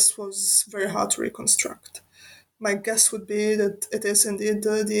 this was very hard to reconstruct. My guess would be that it is indeed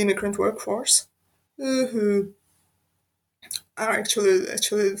the immigrant workforce who are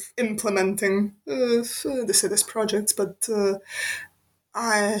actually implementing the city's projects, but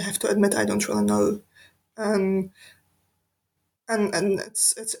I have to admit I don't really know. And and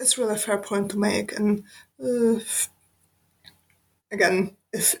it's really a fair point to make. And again,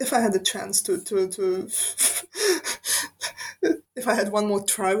 if I had the chance to if I had one more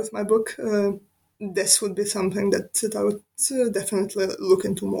try with my book, this would be something that I would definitely look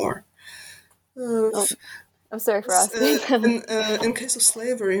into more. I'm sorry for asking. In case of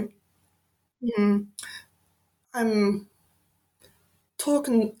slavery, I'm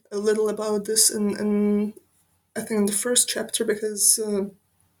talking a little about this in I think in the first chapter, because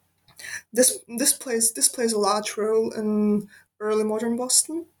this plays a large role in early modern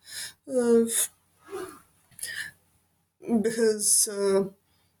Boston, because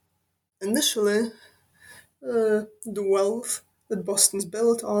initially the wealth that Boston's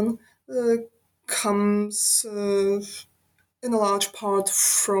built on comes in a large part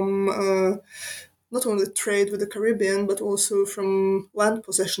from not only trade with the Caribbean, but also from land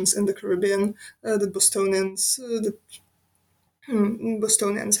possessions in the Caribbean that Bostonians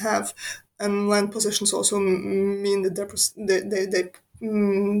have. And land possessions also mean that they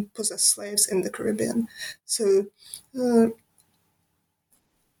possess slaves in the Caribbean. So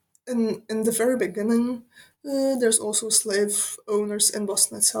in the very beginning, there's also slave owners in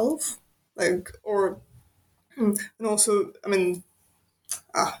Boston itself, and also, I mean,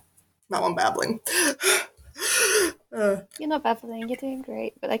 now I'm babbling. You're not babbling, you're doing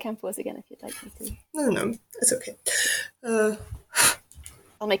great, but I can pause again if you'd like me to. No, it's okay.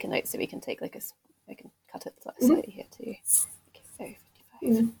 I'll make a note so we can take I can cut it slightly here too. Okay, so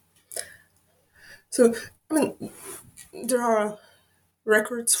 55. So, I mean, there are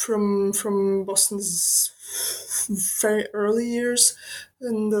records from Boston's very early years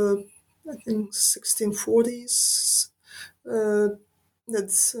in the, I think, 1640s.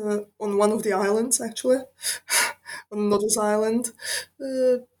 That's on one of the islands, actually, on Noddle's Island.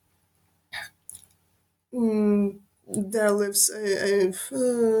 There lives a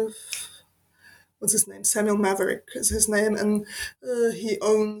what's his name? Samuel Maverick is his name, and he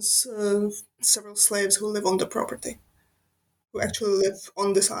owns several slaves who live on the property, who actually live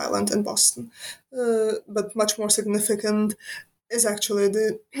on this island in Boston. But much more significant is actually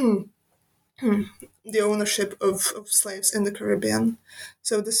the ownership of slaves in the Caribbean.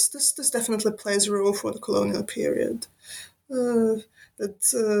 So this definitely plays a role for the colonial period. That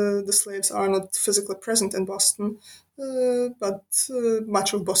the slaves are not physically present in Boston, but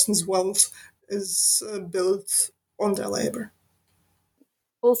much of Boston's wealth is built on their labor.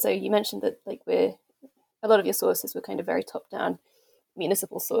 Also, you mentioned that a lot of your sources were kind of very top-down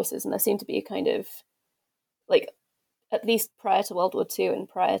municipal sources, and there seemed to be a kind of at least prior to World War II and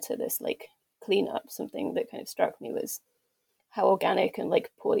prior to this cleanup, something that kind of struck me was how organic and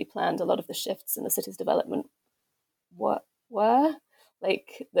poorly planned a lot of the shifts in the city's development were.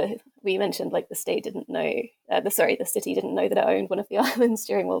 We mentioned the state didn't know, the city didn't know that it owned one of the islands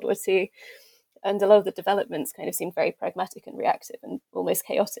during World War II, and a lot of the developments kind of seemed very pragmatic and reactive and almost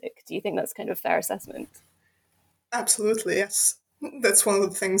chaotic. Do you think that's kind of a fair assessment? Absolutely, yes. That's one of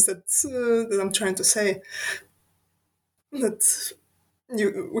the things that I'm trying to say. That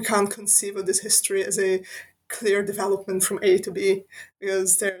we can't conceive of this history as a clear development from A to B,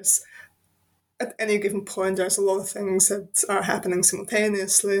 because at any given point, there's a lot of things that are happening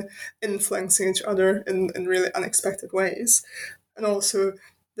simultaneously, influencing each other in really unexpected ways. And also,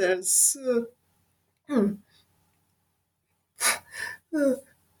 there's you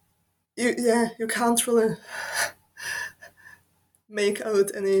can't really make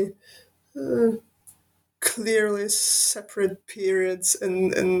out any clearly separate periods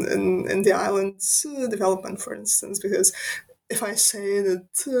in the island's development, for instance, because if I say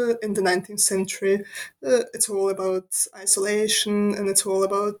that in the 19th century it's all about isolation and it's all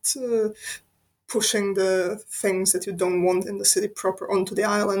about pushing the things that you don't want in the city proper onto the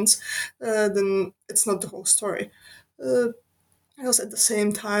islands, then it's not the whole story. Because at the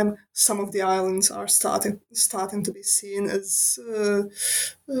same time, some of the islands are starting to be seen as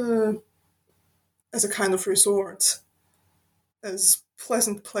a kind of resort, as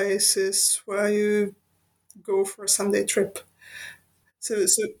pleasant places where you go for a Sunday trip. So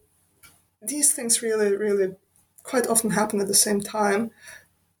these things really, really quite often happen at the same time.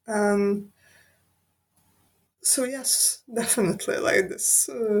 So yes, definitely, this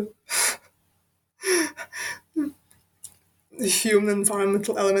the human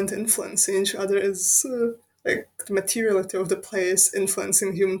environmental element influencing each other is the materiality of the place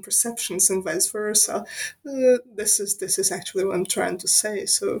influencing human perceptions and vice versa. This is actually what I'm trying to say.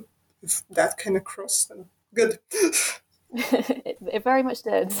 So if that came across, then good. It very much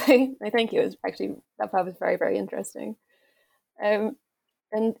did. So thank you. It was actually, that part was very, very interesting. And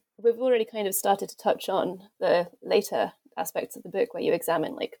we've already kind of started to touch on the later aspects of the book where you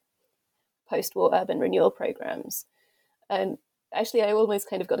examine like post-war urban renewal programs. And actually, I almost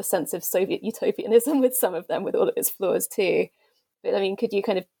kind of got a sense of Soviet utopianism with some of them, with all of its flaws too. But I mean, could you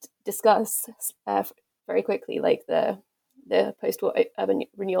kind of discuss very quickly, like the post-war urban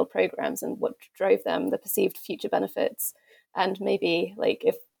renewal programs and what drove them, the perceived future benefits, and maybe like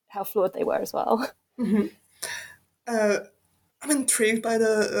how flawed they were as well? Mm-hmm. I'm intrigued by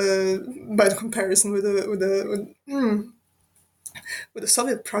the comparison with the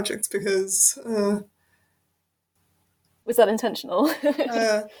Soviet projects, because was that intentional?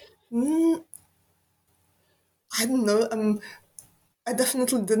 I don't know. I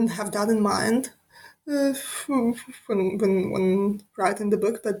definitely didn't have that in mind when writing the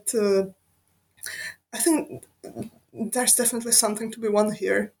book, but I think there's definitely something to be won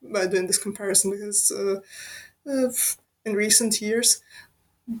here by doing this comparison, because in recent years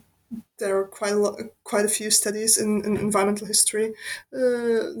there are quite a few studies in environmental history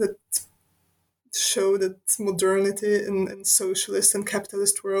that show that modernity in socialist and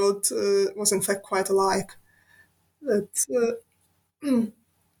capitalist world was in fact quite alike. That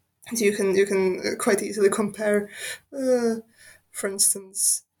you can quite easily compare, for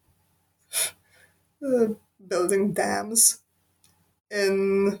instance, building dams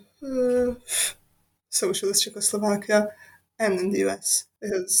in socialist Czechoslovakia and in the US,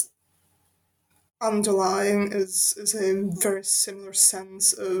 because underlying is a very similar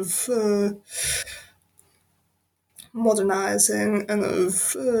sense of modernizing and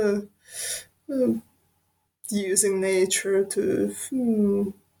of using nature to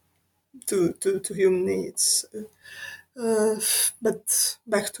human needs. But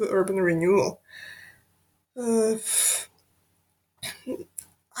back to urban renewal. The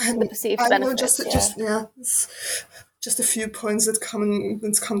perceived benefits, just a few points that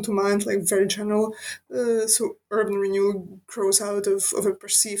come to mind, like very general. So urban renewal grows out of a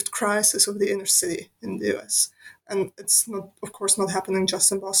perceived crisis of the inner city in the US, and it's not, of course, not happening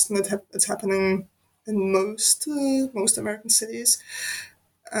just in Boston. It's happening in most American cities,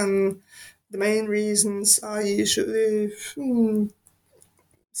 and the main reasons are usually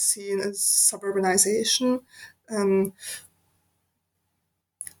seen as suburbanization and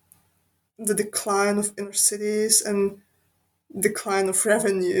the decline of inner cities and decline of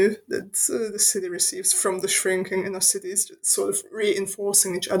revenue that the city receives from the shrinking inner cities, sort of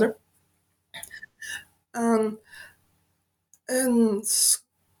reinforcing each other. And in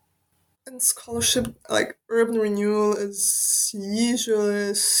scholarship, like, urban renewal is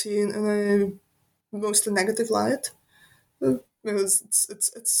usually seen in a mostly negative light, because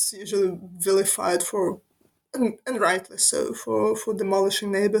it's usually vilified for, and rightly so, for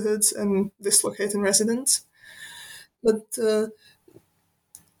demolishing neighborhoods and dislocating residents. But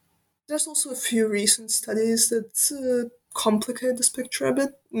there's also a few recent studies that complicate this picture a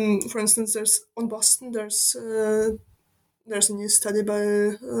bit. For instance, on Boston, there's a new study by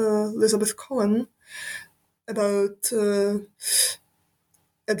Elizabeth Cohen about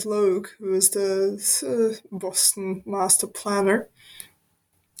Ed Logue, who is the Boston master planner.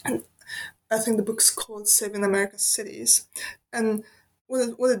 And I think the book's called Saving America's Cities. And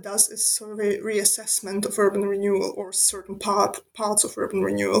what it does is sort of a reassessment of urban renewal, or certain parts of urban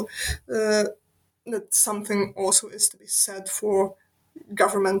renewal. That something also is to be said for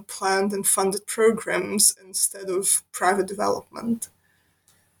government planned and funded programs instead of private development.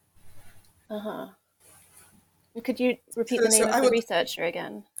 Could you repeat the name of the researcher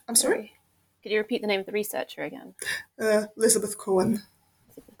again? I'm sorry? Could you repeat the name of the researcher again? Elizabeth Cohen.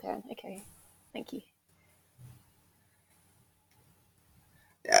 Elizabeth Cohen, okay. Thank you.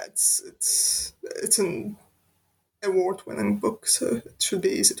 Yeah, it's an award-winning book, so it should be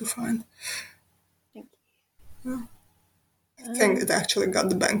easy to find. Thank you. I think it actually got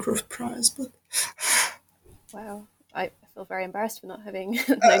the Bancroft Prize, but... Wow. I feel very embarrassed for not having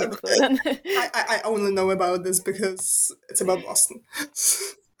known it before then. I only know about this because it's about Boston.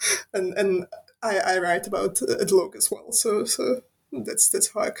 and I write about Ed Logue as well, so that's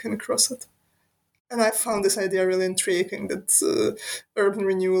how I came across it. And I found this idea really intriguing, that urban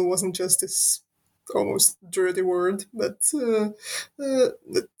renewal wasn't just this almost dirty word, but that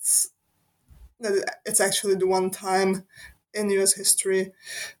it's actually the one time in US history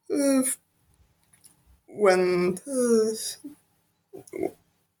when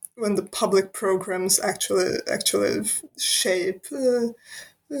the public programs actually shape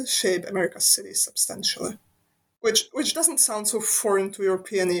America's cities substantially. Which doesn't sound so foreign to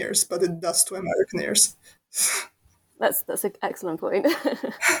European ears, but it does to American ears. That's an excellent point.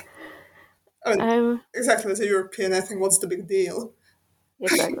 I mean, exactly, as a European, I think, what's the big deal?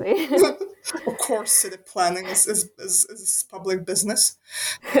 Exactly. Of course, city planning is public business.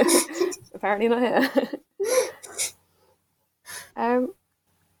 Apparently not here.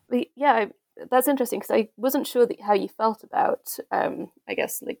 But yeah, that's interesting because I wasn't sure how you felt about, I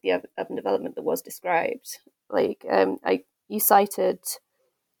guess, like the urban development that was described. Like, you cited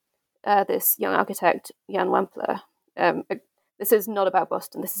this young architect, Jan Wampler. This is not about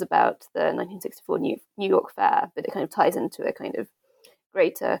Boston. This is about the 1964 New York Fair, but it kind of ties into a kind of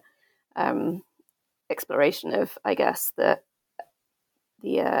greater exploration of, I guess, the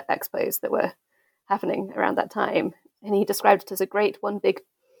expos that were happening around that time. And he described it as a great big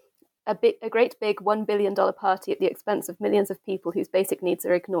 $1 billion party at the expense of millions of people whose basic needs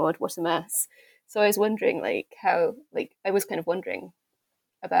are ignored. What a mess. So I was wondering, I was kind of wondering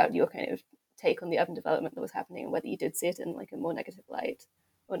about your kind of take on the urban development that was happening and whether you did see it in like a more negative light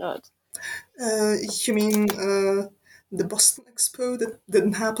or not. You mean the Boston Expo that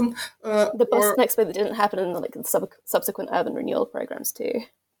didn't happen? The Boston Expo that didn't happen, and like the subsequent urban renewal programs too.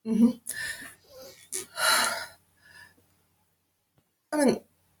 Mm-hmm. I mean,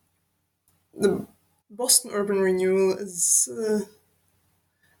 the Boston urban renewal is,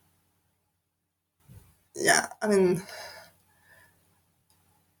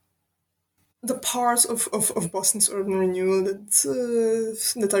 the part of Boston's urban renewal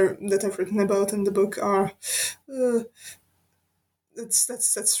that I've written about in the book are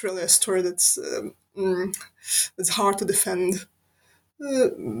that's really a story that's hard to defend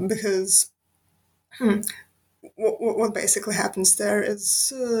because what basically happens there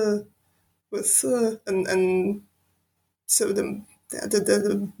is and so the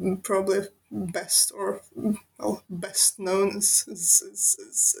probably best known is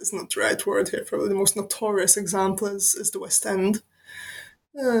not the right word here. Probably the most notorious example is the West End,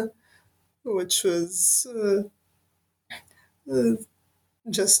 which was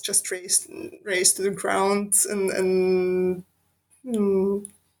just raised to the ground, and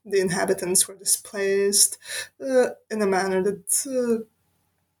the inhabitants were displaced in a manner that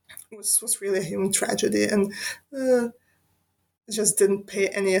was really a human tragedy, and just didn't pay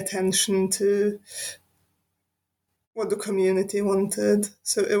any attention to what the community wanted.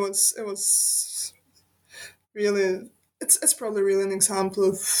 So it was really, it's probably really an example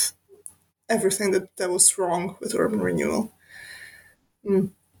of everything that was wrong with urban renewal.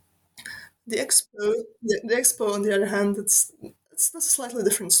 The expo, on the other hand, it's a slightly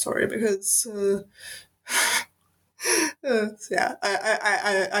different story because I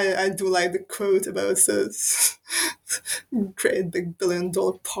do like the quote about this great big $1 billion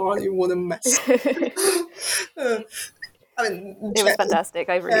party. What a mess! It was fantastic.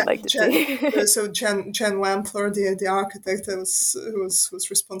 I really liked it too. So Jan Wampler, the architect who was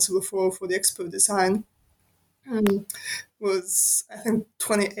responsible for the expo design, was I think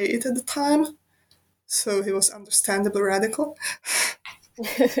 28 at the time, so he was understandably radical.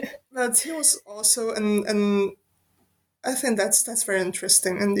 But he was also and I think that's very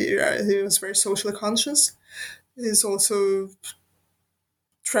interesting. And he was very socially conscious. He's also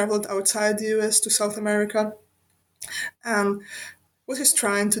traveled outside the US to South America. And what he's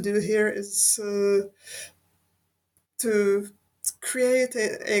trying to do here is to create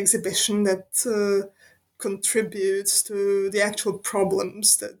an exhibition that contributes to the actual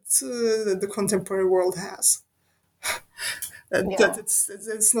problems that the contemporary world has. That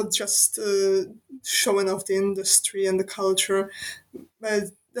it's not just showing off the industry and the culture,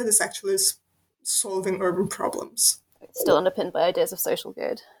 but that is actually solving urban problems. It's still underpinned by ideas of social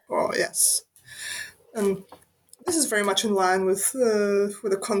good. Oh yes, and this is very much in line with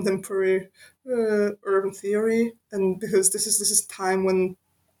a contemporary urban theory, and because this is time when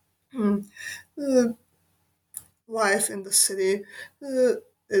life in the city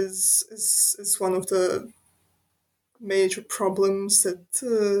is one of the major problems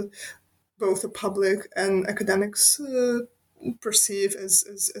that both the public and academics perceive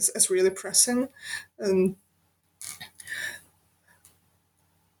as really pressing, and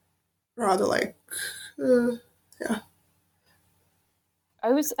rather like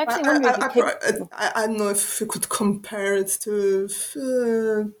I was actually wondering. I don't know if you could compare it to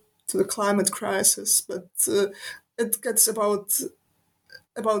the climate crisis, but it gets about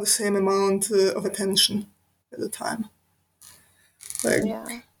the same amount of attention at the time.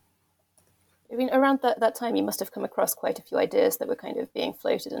 I mean, around that time, you must have come across quite a few ideas that were kind of being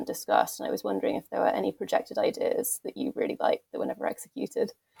floated and discussed, and I was wondering if there were any projected ideas that you really liked that were never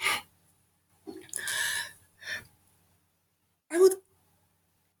executed.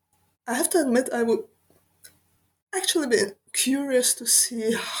 I have to admit, I would actually be curious to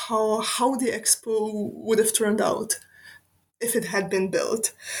see how the expo would have turned out if it had been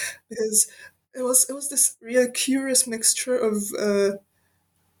built, because it was this really curious mixture of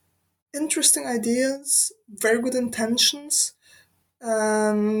interesting ideas, very good intentions,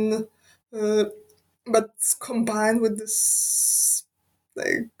 and but combined with this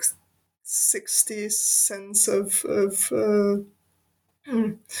like 60s sense of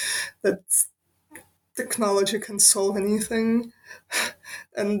that technology can solve anything,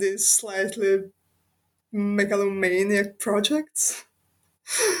 and these slightly megalomaniac projects.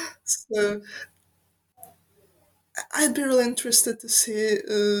 So I'd be really interested to see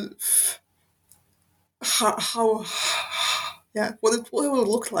how yeah, what it would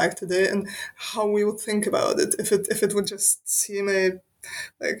look like today, and how we would think about it if it would just seem a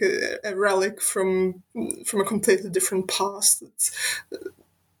relic from a completely different past that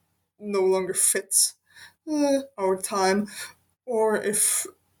no longer fits our time, or if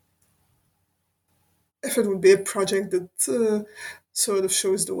it would be a project that sort of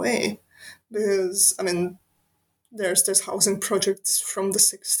shows the way, because I mean there's housing projects from the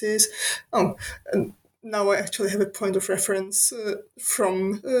 60s. And now I actually have a point of reference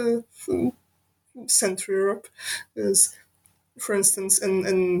from Central Europe, is for instance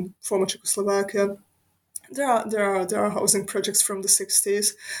in former Czechoslovakia. There are housing projects from the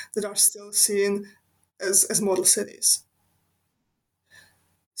 60s that are still seen as model cities.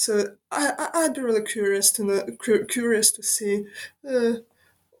 So I'd be really curious to know, curious to see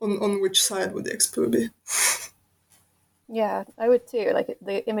on which side would the expo be. Yeah, I would too. Like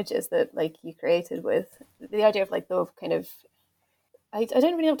the images that like you created with the idea of like the kind of I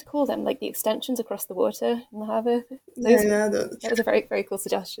don't really know what to call them, like the extensions across the water in the harbour. That was a very, very cool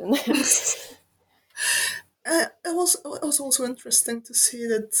suggestion. It was also interesting to see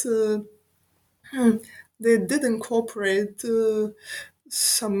that they did incorporate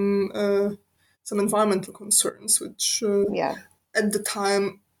some environmental concerns, which Yeah. at the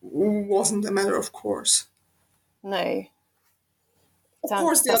time wasn't a matter of course. No. Of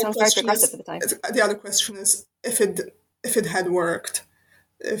course, That sounds very progressive at the time. the other question is if it had worked,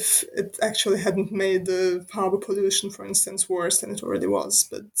 if it actually hadn't made the harbor pollution, for instance, worse than it already was.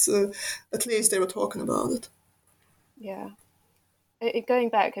 But at least they were talking about it. Yeah. Going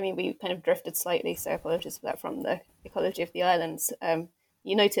back, I mean, we kind of drifted slightly, so apologies for that, from the ecology of the islands.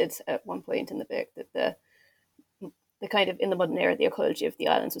 You noted at one point in the book that the kind of, in the modern era, the ecology of the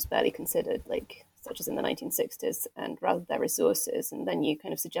islands was barely considered, like such as in the 1960s, and rather their resources. And then you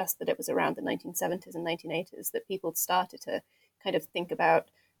kind of suggest that it was around the 1970s and 1980s that people started to kind of think about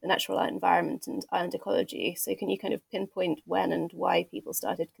the natural environment and island ecology. So can you kind of pinpoint when and why people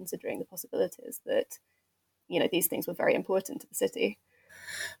started considering the possibilities that, you know, these things were very important to the city?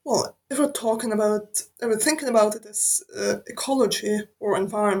 Well, if we're thinking about it as ecology or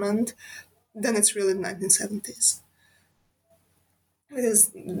environment, then it's really the 1970s.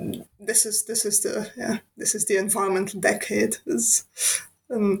 Because this is the environmental decade. This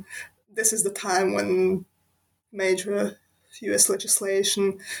is the time when major U.S.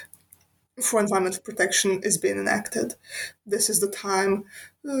 legislation for environmental protection is being enacted. This is the time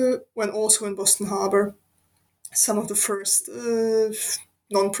when also in Boston Harbor, some of the first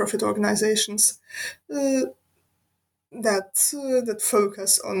non-profit organizations that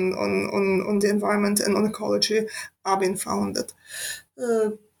focus on the environment and on ecology are being founded.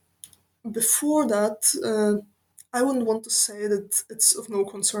 Before that, I wouldn't want to say that it's of no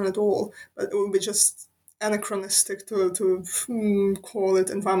concern at all, but it would be just anachronistic to call it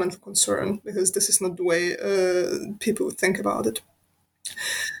environmental concern, because this is not the way people think about it.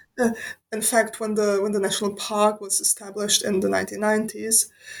 In fact, when the national park was established in the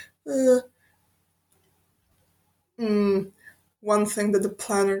 1990s, one thing that the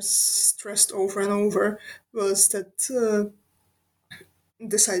planners stressed over and over was that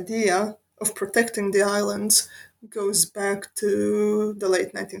this idea of protecting the islands goes back to the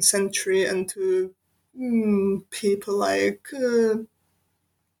late 19th century and to people like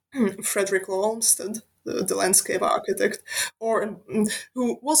Frederick Law Olmsted, the landscape architect, or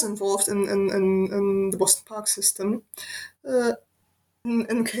who was involved in the Boston Park system.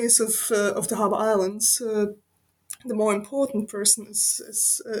 In case of the Harbor Islands, the more important person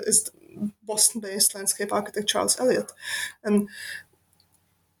is Boston-based landscape architect Charles Elliott, and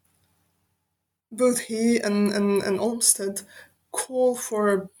both he and Olmsted call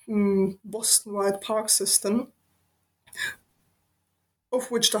for a Boston-wide park system, of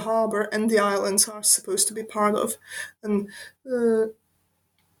which the harbor and the islands are supposed to be part of, and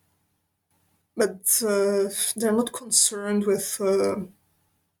but they're not concerned with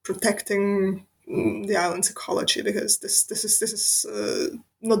protecting the island's ecology, because this is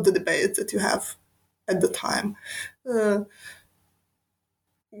not the debate that you have at the time.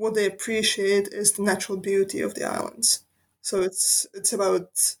 What they appreciate is the natural beauty of the islands. So it's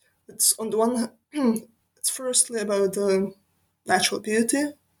on the one hand, it's firstly about the natural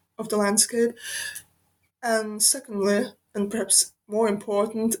beauty of the landscape, and secondly, and perhaps more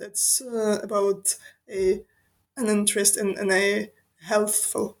important, it's about an interest in a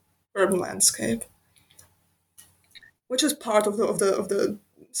healthful urban landscape, which is part of the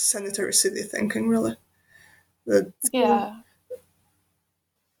sanitary city thinking, really. That, Yeah.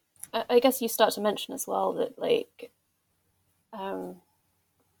 I guess you start to mention as well that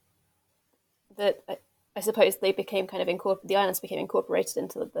that I suppose they became kind of the islands became incorporated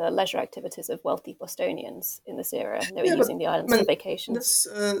into the leisure activities of wealthy Bostonians in this era. They were using the islands for vacations.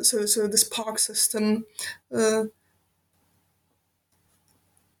 So this park system, that's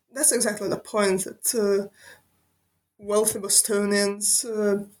exactly the point, that wealthy Bostonians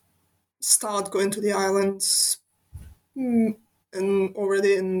start going to the islands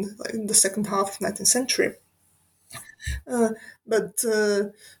already in the second half of the 19th century. But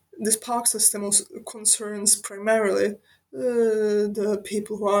this park system also concerns primarily the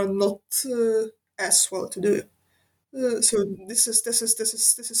people who are not as well to do. So this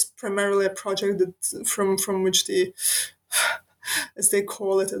is primarily a project that from which the, as they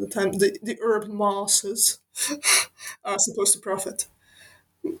call it at the time, the urban masses are supposed to profit.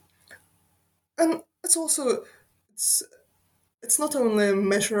 And it's also it's not only a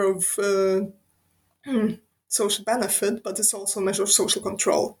measure of social benefit, but it's also a measure of social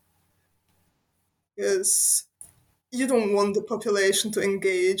control. Because you don't want the population to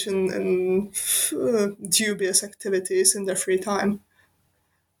engage in dubious activities in their free time.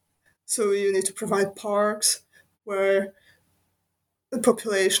 So you need to provide parks where the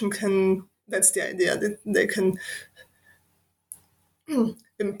population can, that's the idea, that they can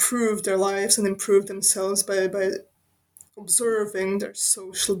improve their lives and improve themselves by observing their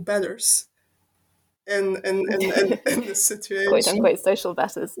social betters in the situation. Quote unquote social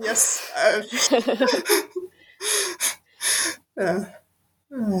betters. Yes.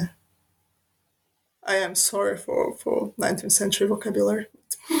 I am sorry for 19th century vocabulary.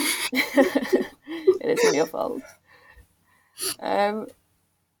 It isn't your fault. Yeah,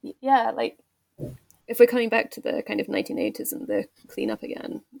 if we're coming back to the kind of 1980s and the cleanup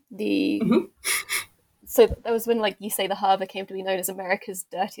again, so that was when, you say, the harbour came to be known as America's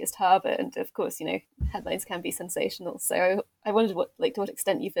dirtiest harbour, and of course, headlines can be sensational. So I wondered to what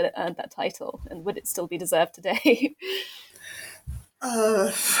extent you feel it earned that title, and would it still be deserved today?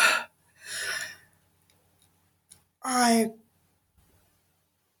 That's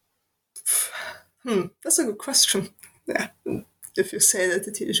a good question. Yeah, if you say that,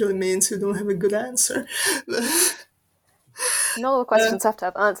 it usually means you don't have a good answer. Not all questions have to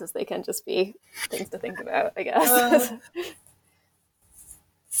have answers. They can just be things to think about, I guess.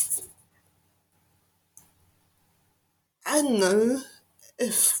 I don't know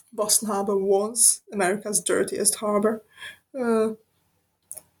if Boston Harbor was America's dirtiest harbor. It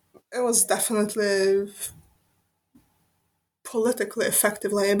was definitely a politically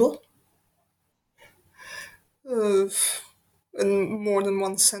effective label. In more than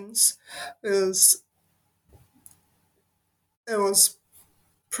one sense. It was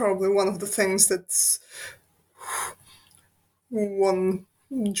probably one of the things that won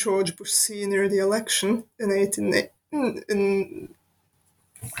George Bush Sr. the election in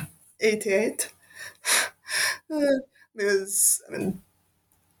 1888. Because,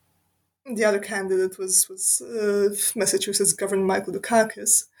 the other candidate was Massachusetts Governor Michael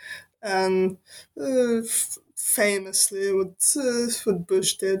Dukakis, and famously what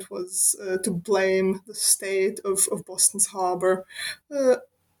Bush did was to blame the state of Boston's harbor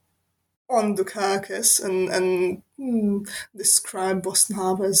on Dukakis and describe Boston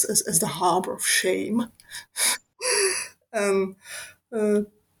Harbor as the harbor of shame. And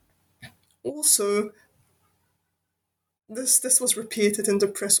also, this was repeated in the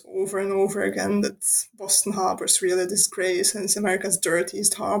press over and over again, that Boston Harbor is really a disgrace and it's America's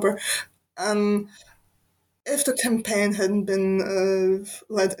dirtiest harbor. And if the campaign hadn't been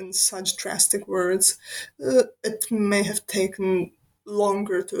led in such drastic words, it may have taken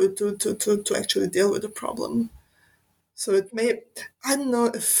longer to actually deal with the problem. So I don't know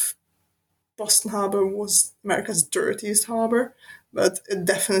if Boston Harbor was America's dirtiest harbor, but it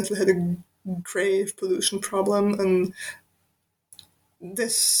definitely had a grave pollution problem, and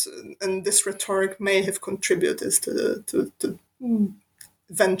this rhetoric may have contributed to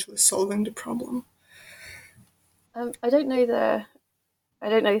eventually solving the problem. I don't know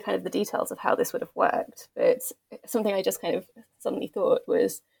kind of the details of how this would have worked, but something I just kind of suddenly thought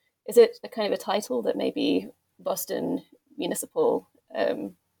was, is it a kind of a title that maybe Boston municipal,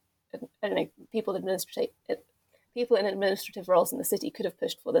 I don't know, people in administrative roles in the city could have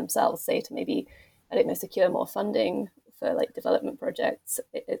pushed for themselves, say to maybe, I don't know, secure more funding for like development projects?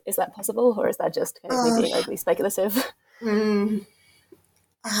 Is that possible, or is that just kind of me being overly speculative?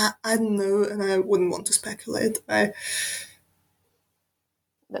 I don't know, and I wouldn't want to speculate. That's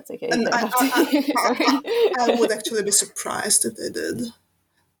okay. And I I would actually be surprised if they did,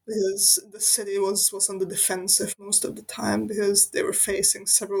 because the city was on the defensive most of the time, because they were facing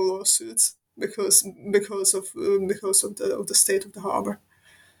several lawsuits because of the state of the harbor.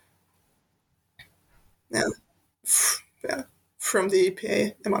 Yeah, yeah, from the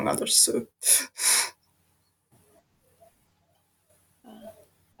EPA among others. So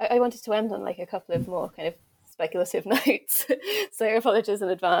I wanted to end on like a couple of more kind of speculative notes, so apologies in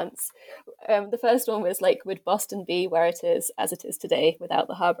advance. The first one was like, would Boston be where it is as it is today without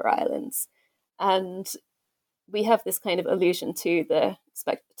the Harbour Islands? And we have this kind of allusion to the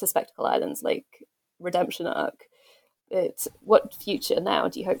Spectacle Islands, like redemption arc. But what future now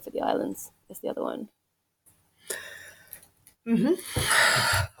do you hope for the islands? Is the other one.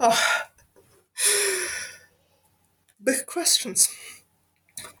 big questions.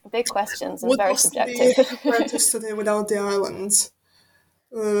 Big questions and Would very Boston subjective. be where it is today without the islands?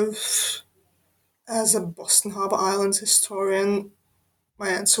 As a Boston Harbor Islands historian, my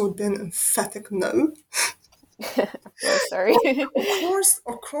answer would be an emphatic no. Sorry.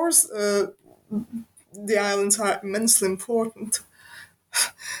 Of course, the islands are immensely important.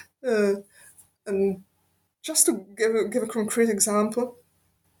 And just to give a concrete example,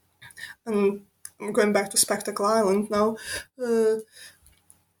 and I'm going back to Spectacle Island now.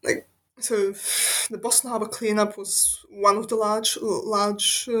 So the Boston Harbor cleanup was one of the large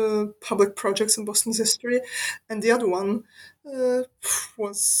public projects in Boston's history, and the other one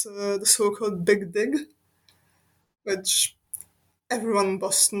was the so-called Big Dig, which everyone in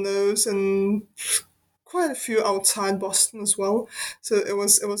Boston knows, and quite a few outside Boston as well. So it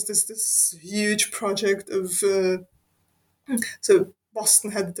was this huge project of so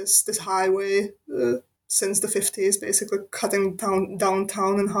Boston had this highway since the 50s, basically cutting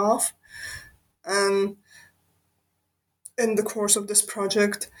downtown in half. And in the course of this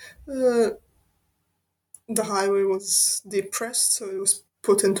project, the highway was depressed, so it was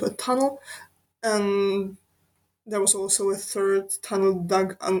put into a tunnel, and there was also a third tunnel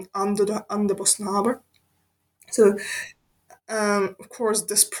dug under Boston Harbor. So, of course,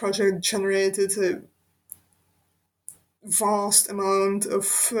 this project generated a vast amount of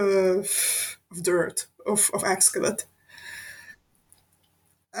dirt, of excavate.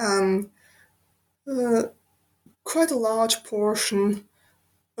 Quite a large portion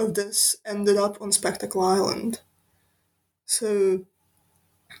of this ended up on Spectacle Island. So,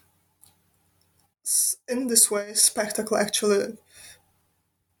 in this way, Spectacle actually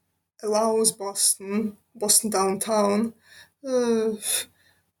allows Boston downtown, to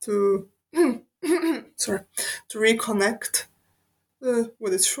to reconnect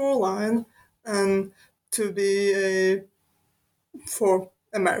with its shoreline and to be a, for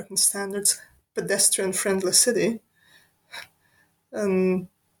American standards, pedestrian-friendly city. And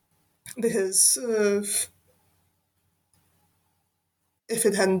because if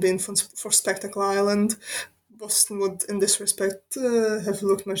it hadn't been for Spectacle Island, Boston would, in this respect, have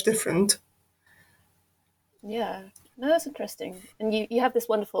looked much different. Yeah, no, that's interesting. And you have this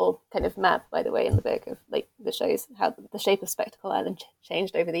wonderful kind of map, by the way, in the book of like that shows how the shape of Spectacle Island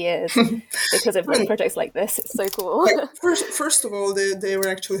changed over the years because of like, projects like this. It's so cool. First of all, they were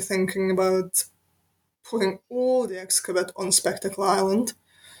actually thinking about putting all the excavate on Spectacle Island,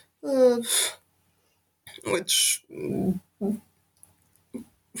 which,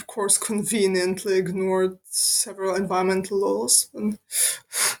 of course, conveniently ignored several environmental laws. And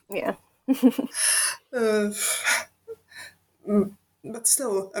yeah. But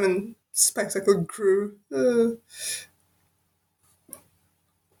still, I mean, Spectacle grew to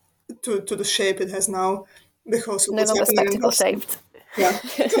the shape it has now because of no longer spectacle shaped. Yeah.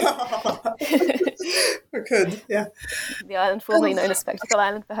 We could, yeah. The island formerly known as Spectacle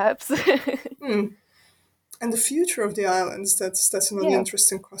Island, perhaps. And the future of the islands, that's another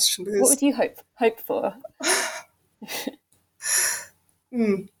interesting question. Because what would you hope for?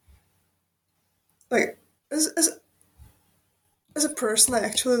 Like, as a person, I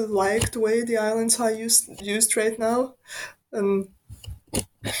actually like the way the islands are used right now.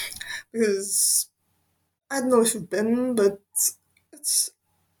 Because I don't know if you've been, but it's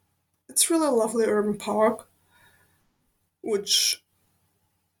really a lovely urban park, which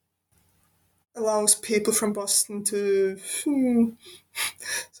allows people from Boston to.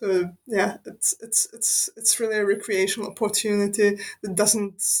 So yeah, it's really a recreational opportunity that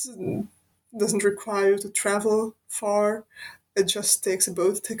doesn't require you to travel far. It just takes a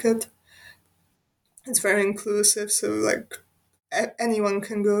boat ticket. It's very inclusive, so like anyone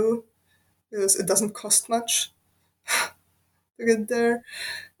can go because it doesn't cost much to get there.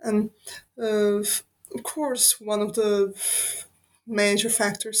 And of course, one of the major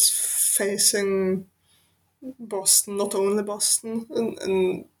factors facing Boston, not only Boston,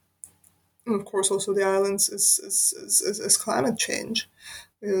 and of course also the islands, is climate change.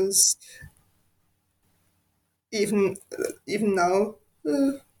 Because even now,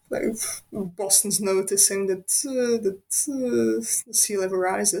 like Boston's noticing that the sea level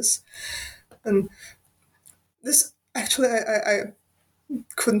rises, and this actually I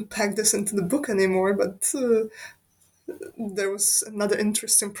couldn't pack this into the book anymore, but there was another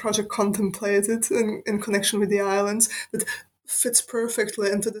interesting project contemplated in connection with the islands that fits perfectly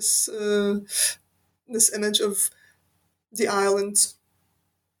into this image of the island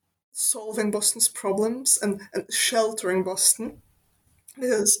solving Boston's problems and sheltering Boston.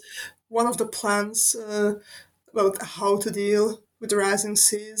 Because one of the plans about how to deal with the rising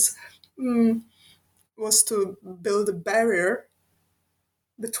seas was to build a barrier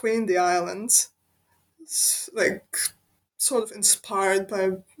between the islands, like sort of inspired by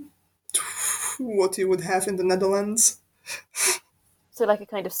what you would have in the Netherlands. So like a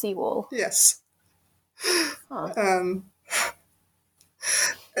kind of seawall. Yes. Huh.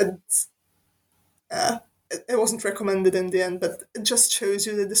 And it wasn't recommended in the end, but it just shows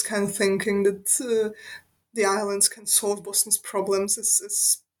you that this kind of thinking that the islands can solve Boston's problems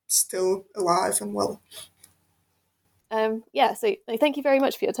is still alive and well. Yeah, so thank you very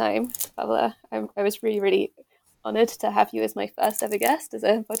much for your time, Pavla. I was really, really honoured to have you as my first ever guest as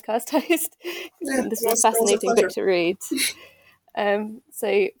a podcast host. Yeah, This is a fascinating book to read.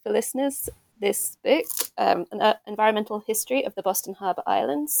 So for listeners, this book, An Environmental History of the Boston Harbor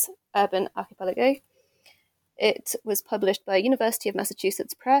Islands, Urban Archipelago, it was published by University of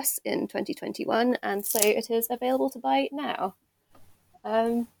Massachusetts Press in 2021, and so it is available to buy now.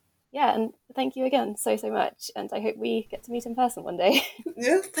 Yeah, and thank you again so much, and I hope we get to meet in person one day.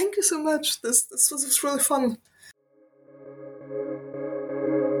 Yeah, thank you so much. This was really fun.